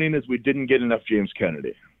opening is we didn't get enough James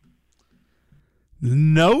Kennedy.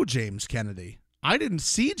 No James Kennedy. I didn't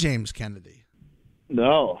see James Kennedy.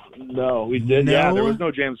 No, we didn't. No Yeah, there was no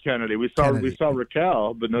James Kennedy. We saw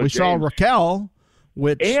Raquel, but no James. We saw Raquel,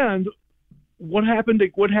 and what happened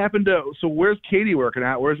to so where's Katie working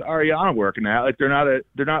at? Where's Ariana working at? Like they're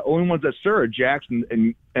not only ones that serve Jackson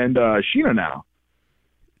and Sheena now.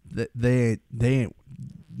 They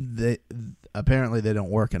apparently they don't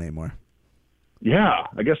work anymore. Yeah,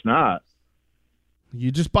 I guess not. You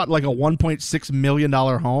just bought like a $1.6 million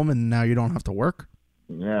home and now you don't have to work.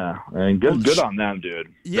 Yeah, I mean, good on them,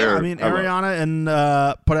 dude. Yeah,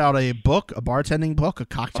 Ariana put out a book, a bartending book, a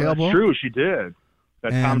cocktail book. True, she did.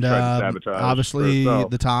 That Tom tried to sabotage. Obviously,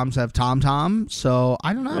 the Toms have Tom. So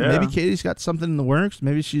I don't know. Yeah. Maybe Katie's got something in the works.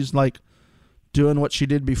 Maybe she's like doing what she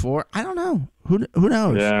did before. I don't know. Who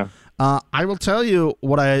knows? Yeah. I will tell you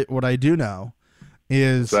what I do know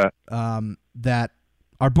is that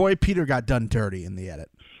our boy Peter got done dirty in the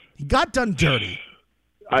edit. He got done dirty.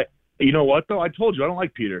 You know what though? I told you I don't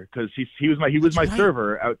like Peter because he was my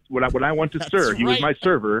server when I went to serve. He was my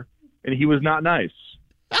server, and he was not nice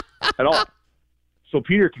at all. So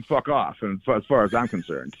Peter can fuck off, and as far as I'm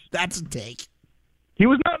concerned, that's a take. He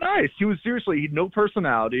was not nice. He was he had no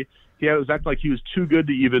personality. He was acting like he was too good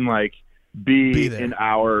to even like be in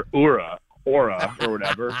our aura or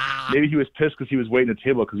whatever. Maybe he was pissed because he was waiting at the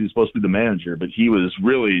table because he was supposed to be the manager, but he was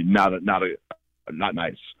really not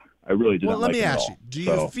nice. I really did not like him at all. Well, let me ask you, do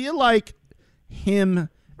you feel like him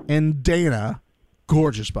and Dana,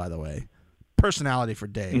 gorgeous by the way, personality for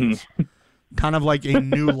days, kind of like a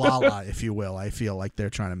new Lala, if you will, I feel like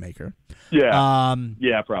they're trying to make her. Yeah.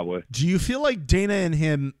 Yeah, probably. Do you feel like Dana and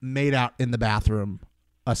him made out in the bathroom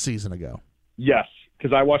a season ago? Yes,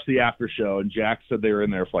 because I watched the after show, and Jack said they were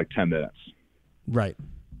in there for like 10 minutes. Right.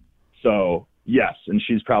 So, yes, and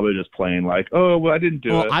she's probably just playing like, oh, well, I didn't do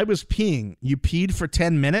it. Well, I was peeing. You peed for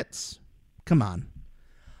 10 minutes? Come on.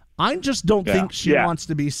 I just don't think she wants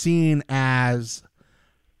to be seen as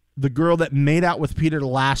the girl that made out with Peter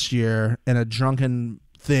last year in a drunken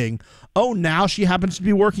thing. Oh, now she happens to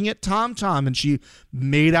be working at Tom Tom, and she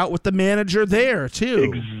made out with the manager there,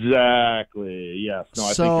 too. Exactly, yes. No,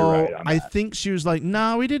 I think you're right on that. I think she was like,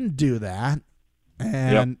 no, we didn't do that.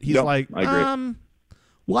 And he's like, I agree.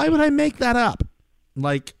 Why would I make that up?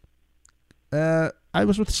 Like, I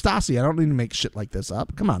was with Stassi. I don't need to make shit like this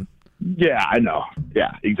up. Come on. Yeah, I know.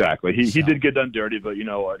 Yeah, exactly. He did get done dirty, but you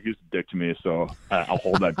know what? He was a dick to me, so I'll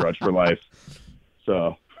hold that grudge for life.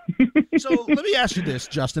 So let me ask you this,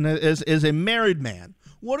 Justin, as a married man,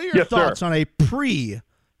 what are your thoughts on a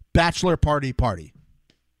pre-bachelor party?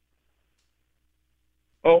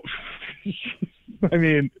 Oh, I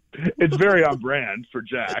mean, it's very on brand for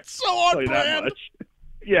Jack. It's so on brand.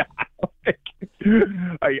 Yeah.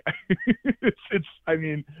 I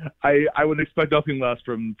would expect nothing less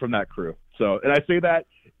from that crew. So, and I say that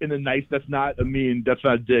in a nice, that's not a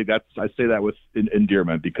dig. I say that with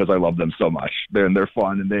endearment because I love them so much. They're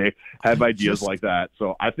fun and they have ideas like that.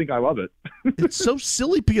 So I think I love it. It's so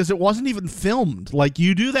silly because it wasn't even filmed. Like,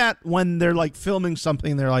 you do that when they're like filming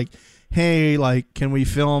something. They're like, hey, like, can we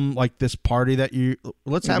film like this party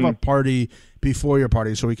let's have a party before your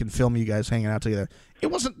party so we can film you guys hanging out together. It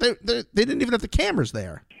wasn't, they didn't even have the cameras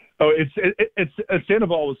there. Oh,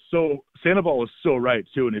 Sandoval was so right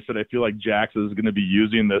too, and he said, I feel like Jax is going to be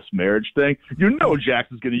using this marriage thing.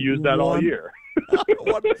 Jax is going to to use that all year.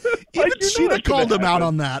 Even Sheena called him out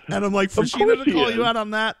on that, and I'm like, for Sheena to call you out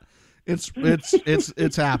on that, it's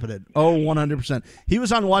happening. Oh, 100%. He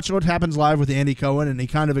was on Watching What Happens Live with Andy Cohen, and he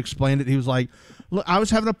kind of explained it. He was like, look, I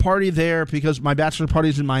was having a party there because my bachelor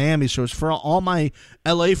party's in Miami, so it's for all my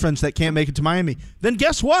LA friends that can't make it to Miami. Then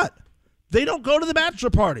guess what? They don't go to the bachelor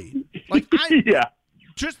party. Like, yeah.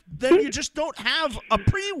 Then you just don't have a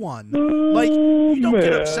pre-one. Like, you don't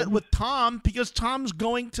get upset with Tom because Tom's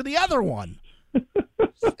going to the other one.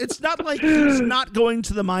 It's not like he's not going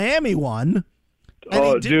to the Miami one,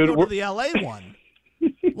 and he didn't go to the LA one.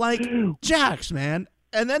 Like, Jax, man.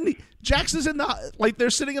 And then Jax is they're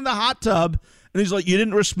sitting in the hot tub, and he's like, you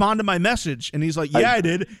didn't respond to my message. And he's like, yeah, I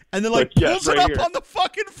did. And then, like, pulls it up on the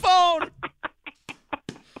fucking phone.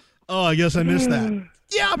 Oh, I guess I missed that.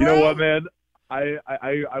 Yeah, bro. You know what, man? We're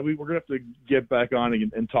gonna have to get back on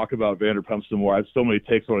and talk about Vanderpump some more. I have so many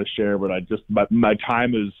takes I want to share, but my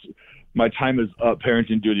time is up.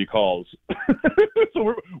 Parenting duty calls.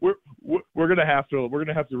 So we're gonna have to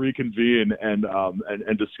reconvene and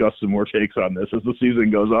discuss some more takes on this as the season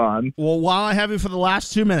goes on. Well, while I have you for the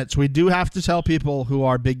last 2 minutes, we do have to tell people who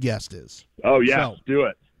our big guest is. Oh yeah, do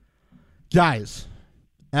it, guys.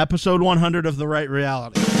 Episode 100 of The Right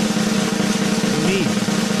Reality. Me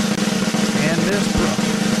and Miss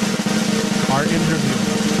Brooke are interviewing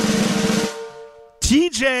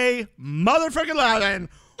TJ motherfucking Lavin.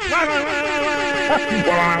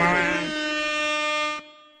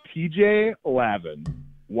 TJ Lavin.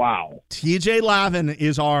 Wow. TJ Lavin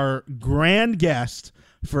is our grand guest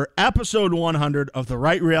for episode 100 of the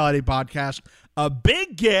Right Reality podcast. A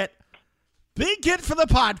big get for the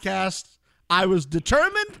podcast. I was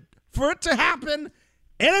determined for it to happen,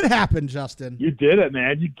 and it happened, Justin. You did it,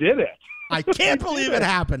 man. You did it. I can't believe it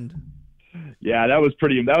happened. Yeah, that was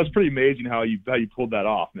pretty amazing how you pulled that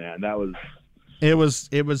off, man. It was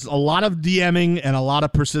a lot of DMing and a lot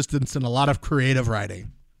of persistence and a lot of creative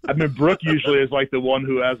writing. I mean, Brooke usually is like the one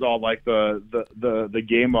who has all like the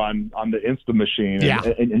game on the Insta machine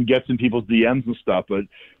and gets in people's DMs and stuff, but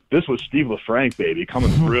this was Steve LaFranc, baby,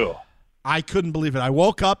 coming through. I couldn't believe it. I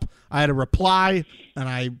woke up, I had a reply, and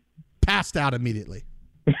I passed out immediately.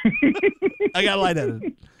 I got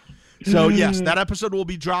lightheaded. So, yes, that episode will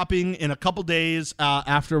be dropping in a couple days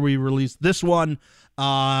after we release this one.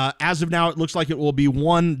 As of now, it looks like it will be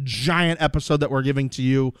one giant episode that we're giving to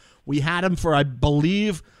you. We had him for, I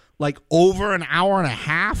believe, like over an hour and a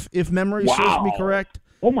half, if memory serves me correct.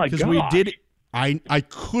 Oh, my God. Because we did I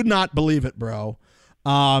could not believe it, bro.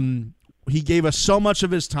 He gave us so much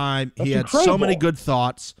of his time. He had so many good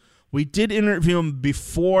thoughts. We did interview him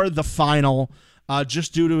before the final,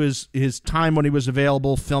 just due to his time when he was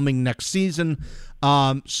available filming next season.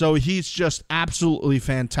 So he's just absolutely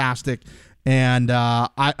fantastic, and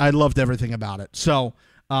I loved everything about it. So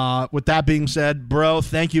with that being said, bro,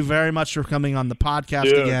 thank you very much for coming on the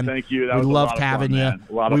podcast again. Thank you. We loved having you.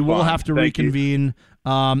 We will have to reconvene.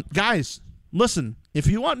 Guys, listen, if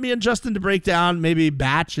you want me and Justin to break down maybe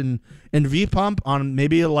Batch and V-Pump on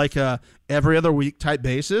maybe like a every other week type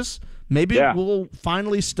basis, maybe we'll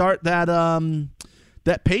finally start that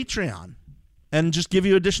that Patreon and just give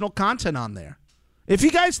you additional content on there. If you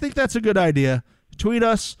guys think that's a good idea, tweet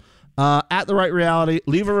us at The Right Reality.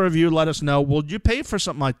 Leave a review. Let us know. Will you pay for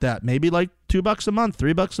something like that? Maybe like $2 a month,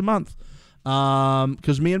 $3 a month.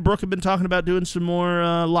 Because me and Brooke have been talking about doing some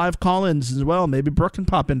more live call-ins as well. Maybe Brooke can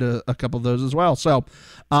pop into a couple of those as well. So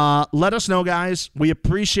let us know, guys. We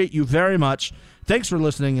appreciate you very much. Thanks for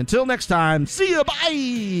listening. Until next time, see you.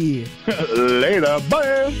 Bye. Later.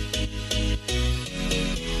 Bye.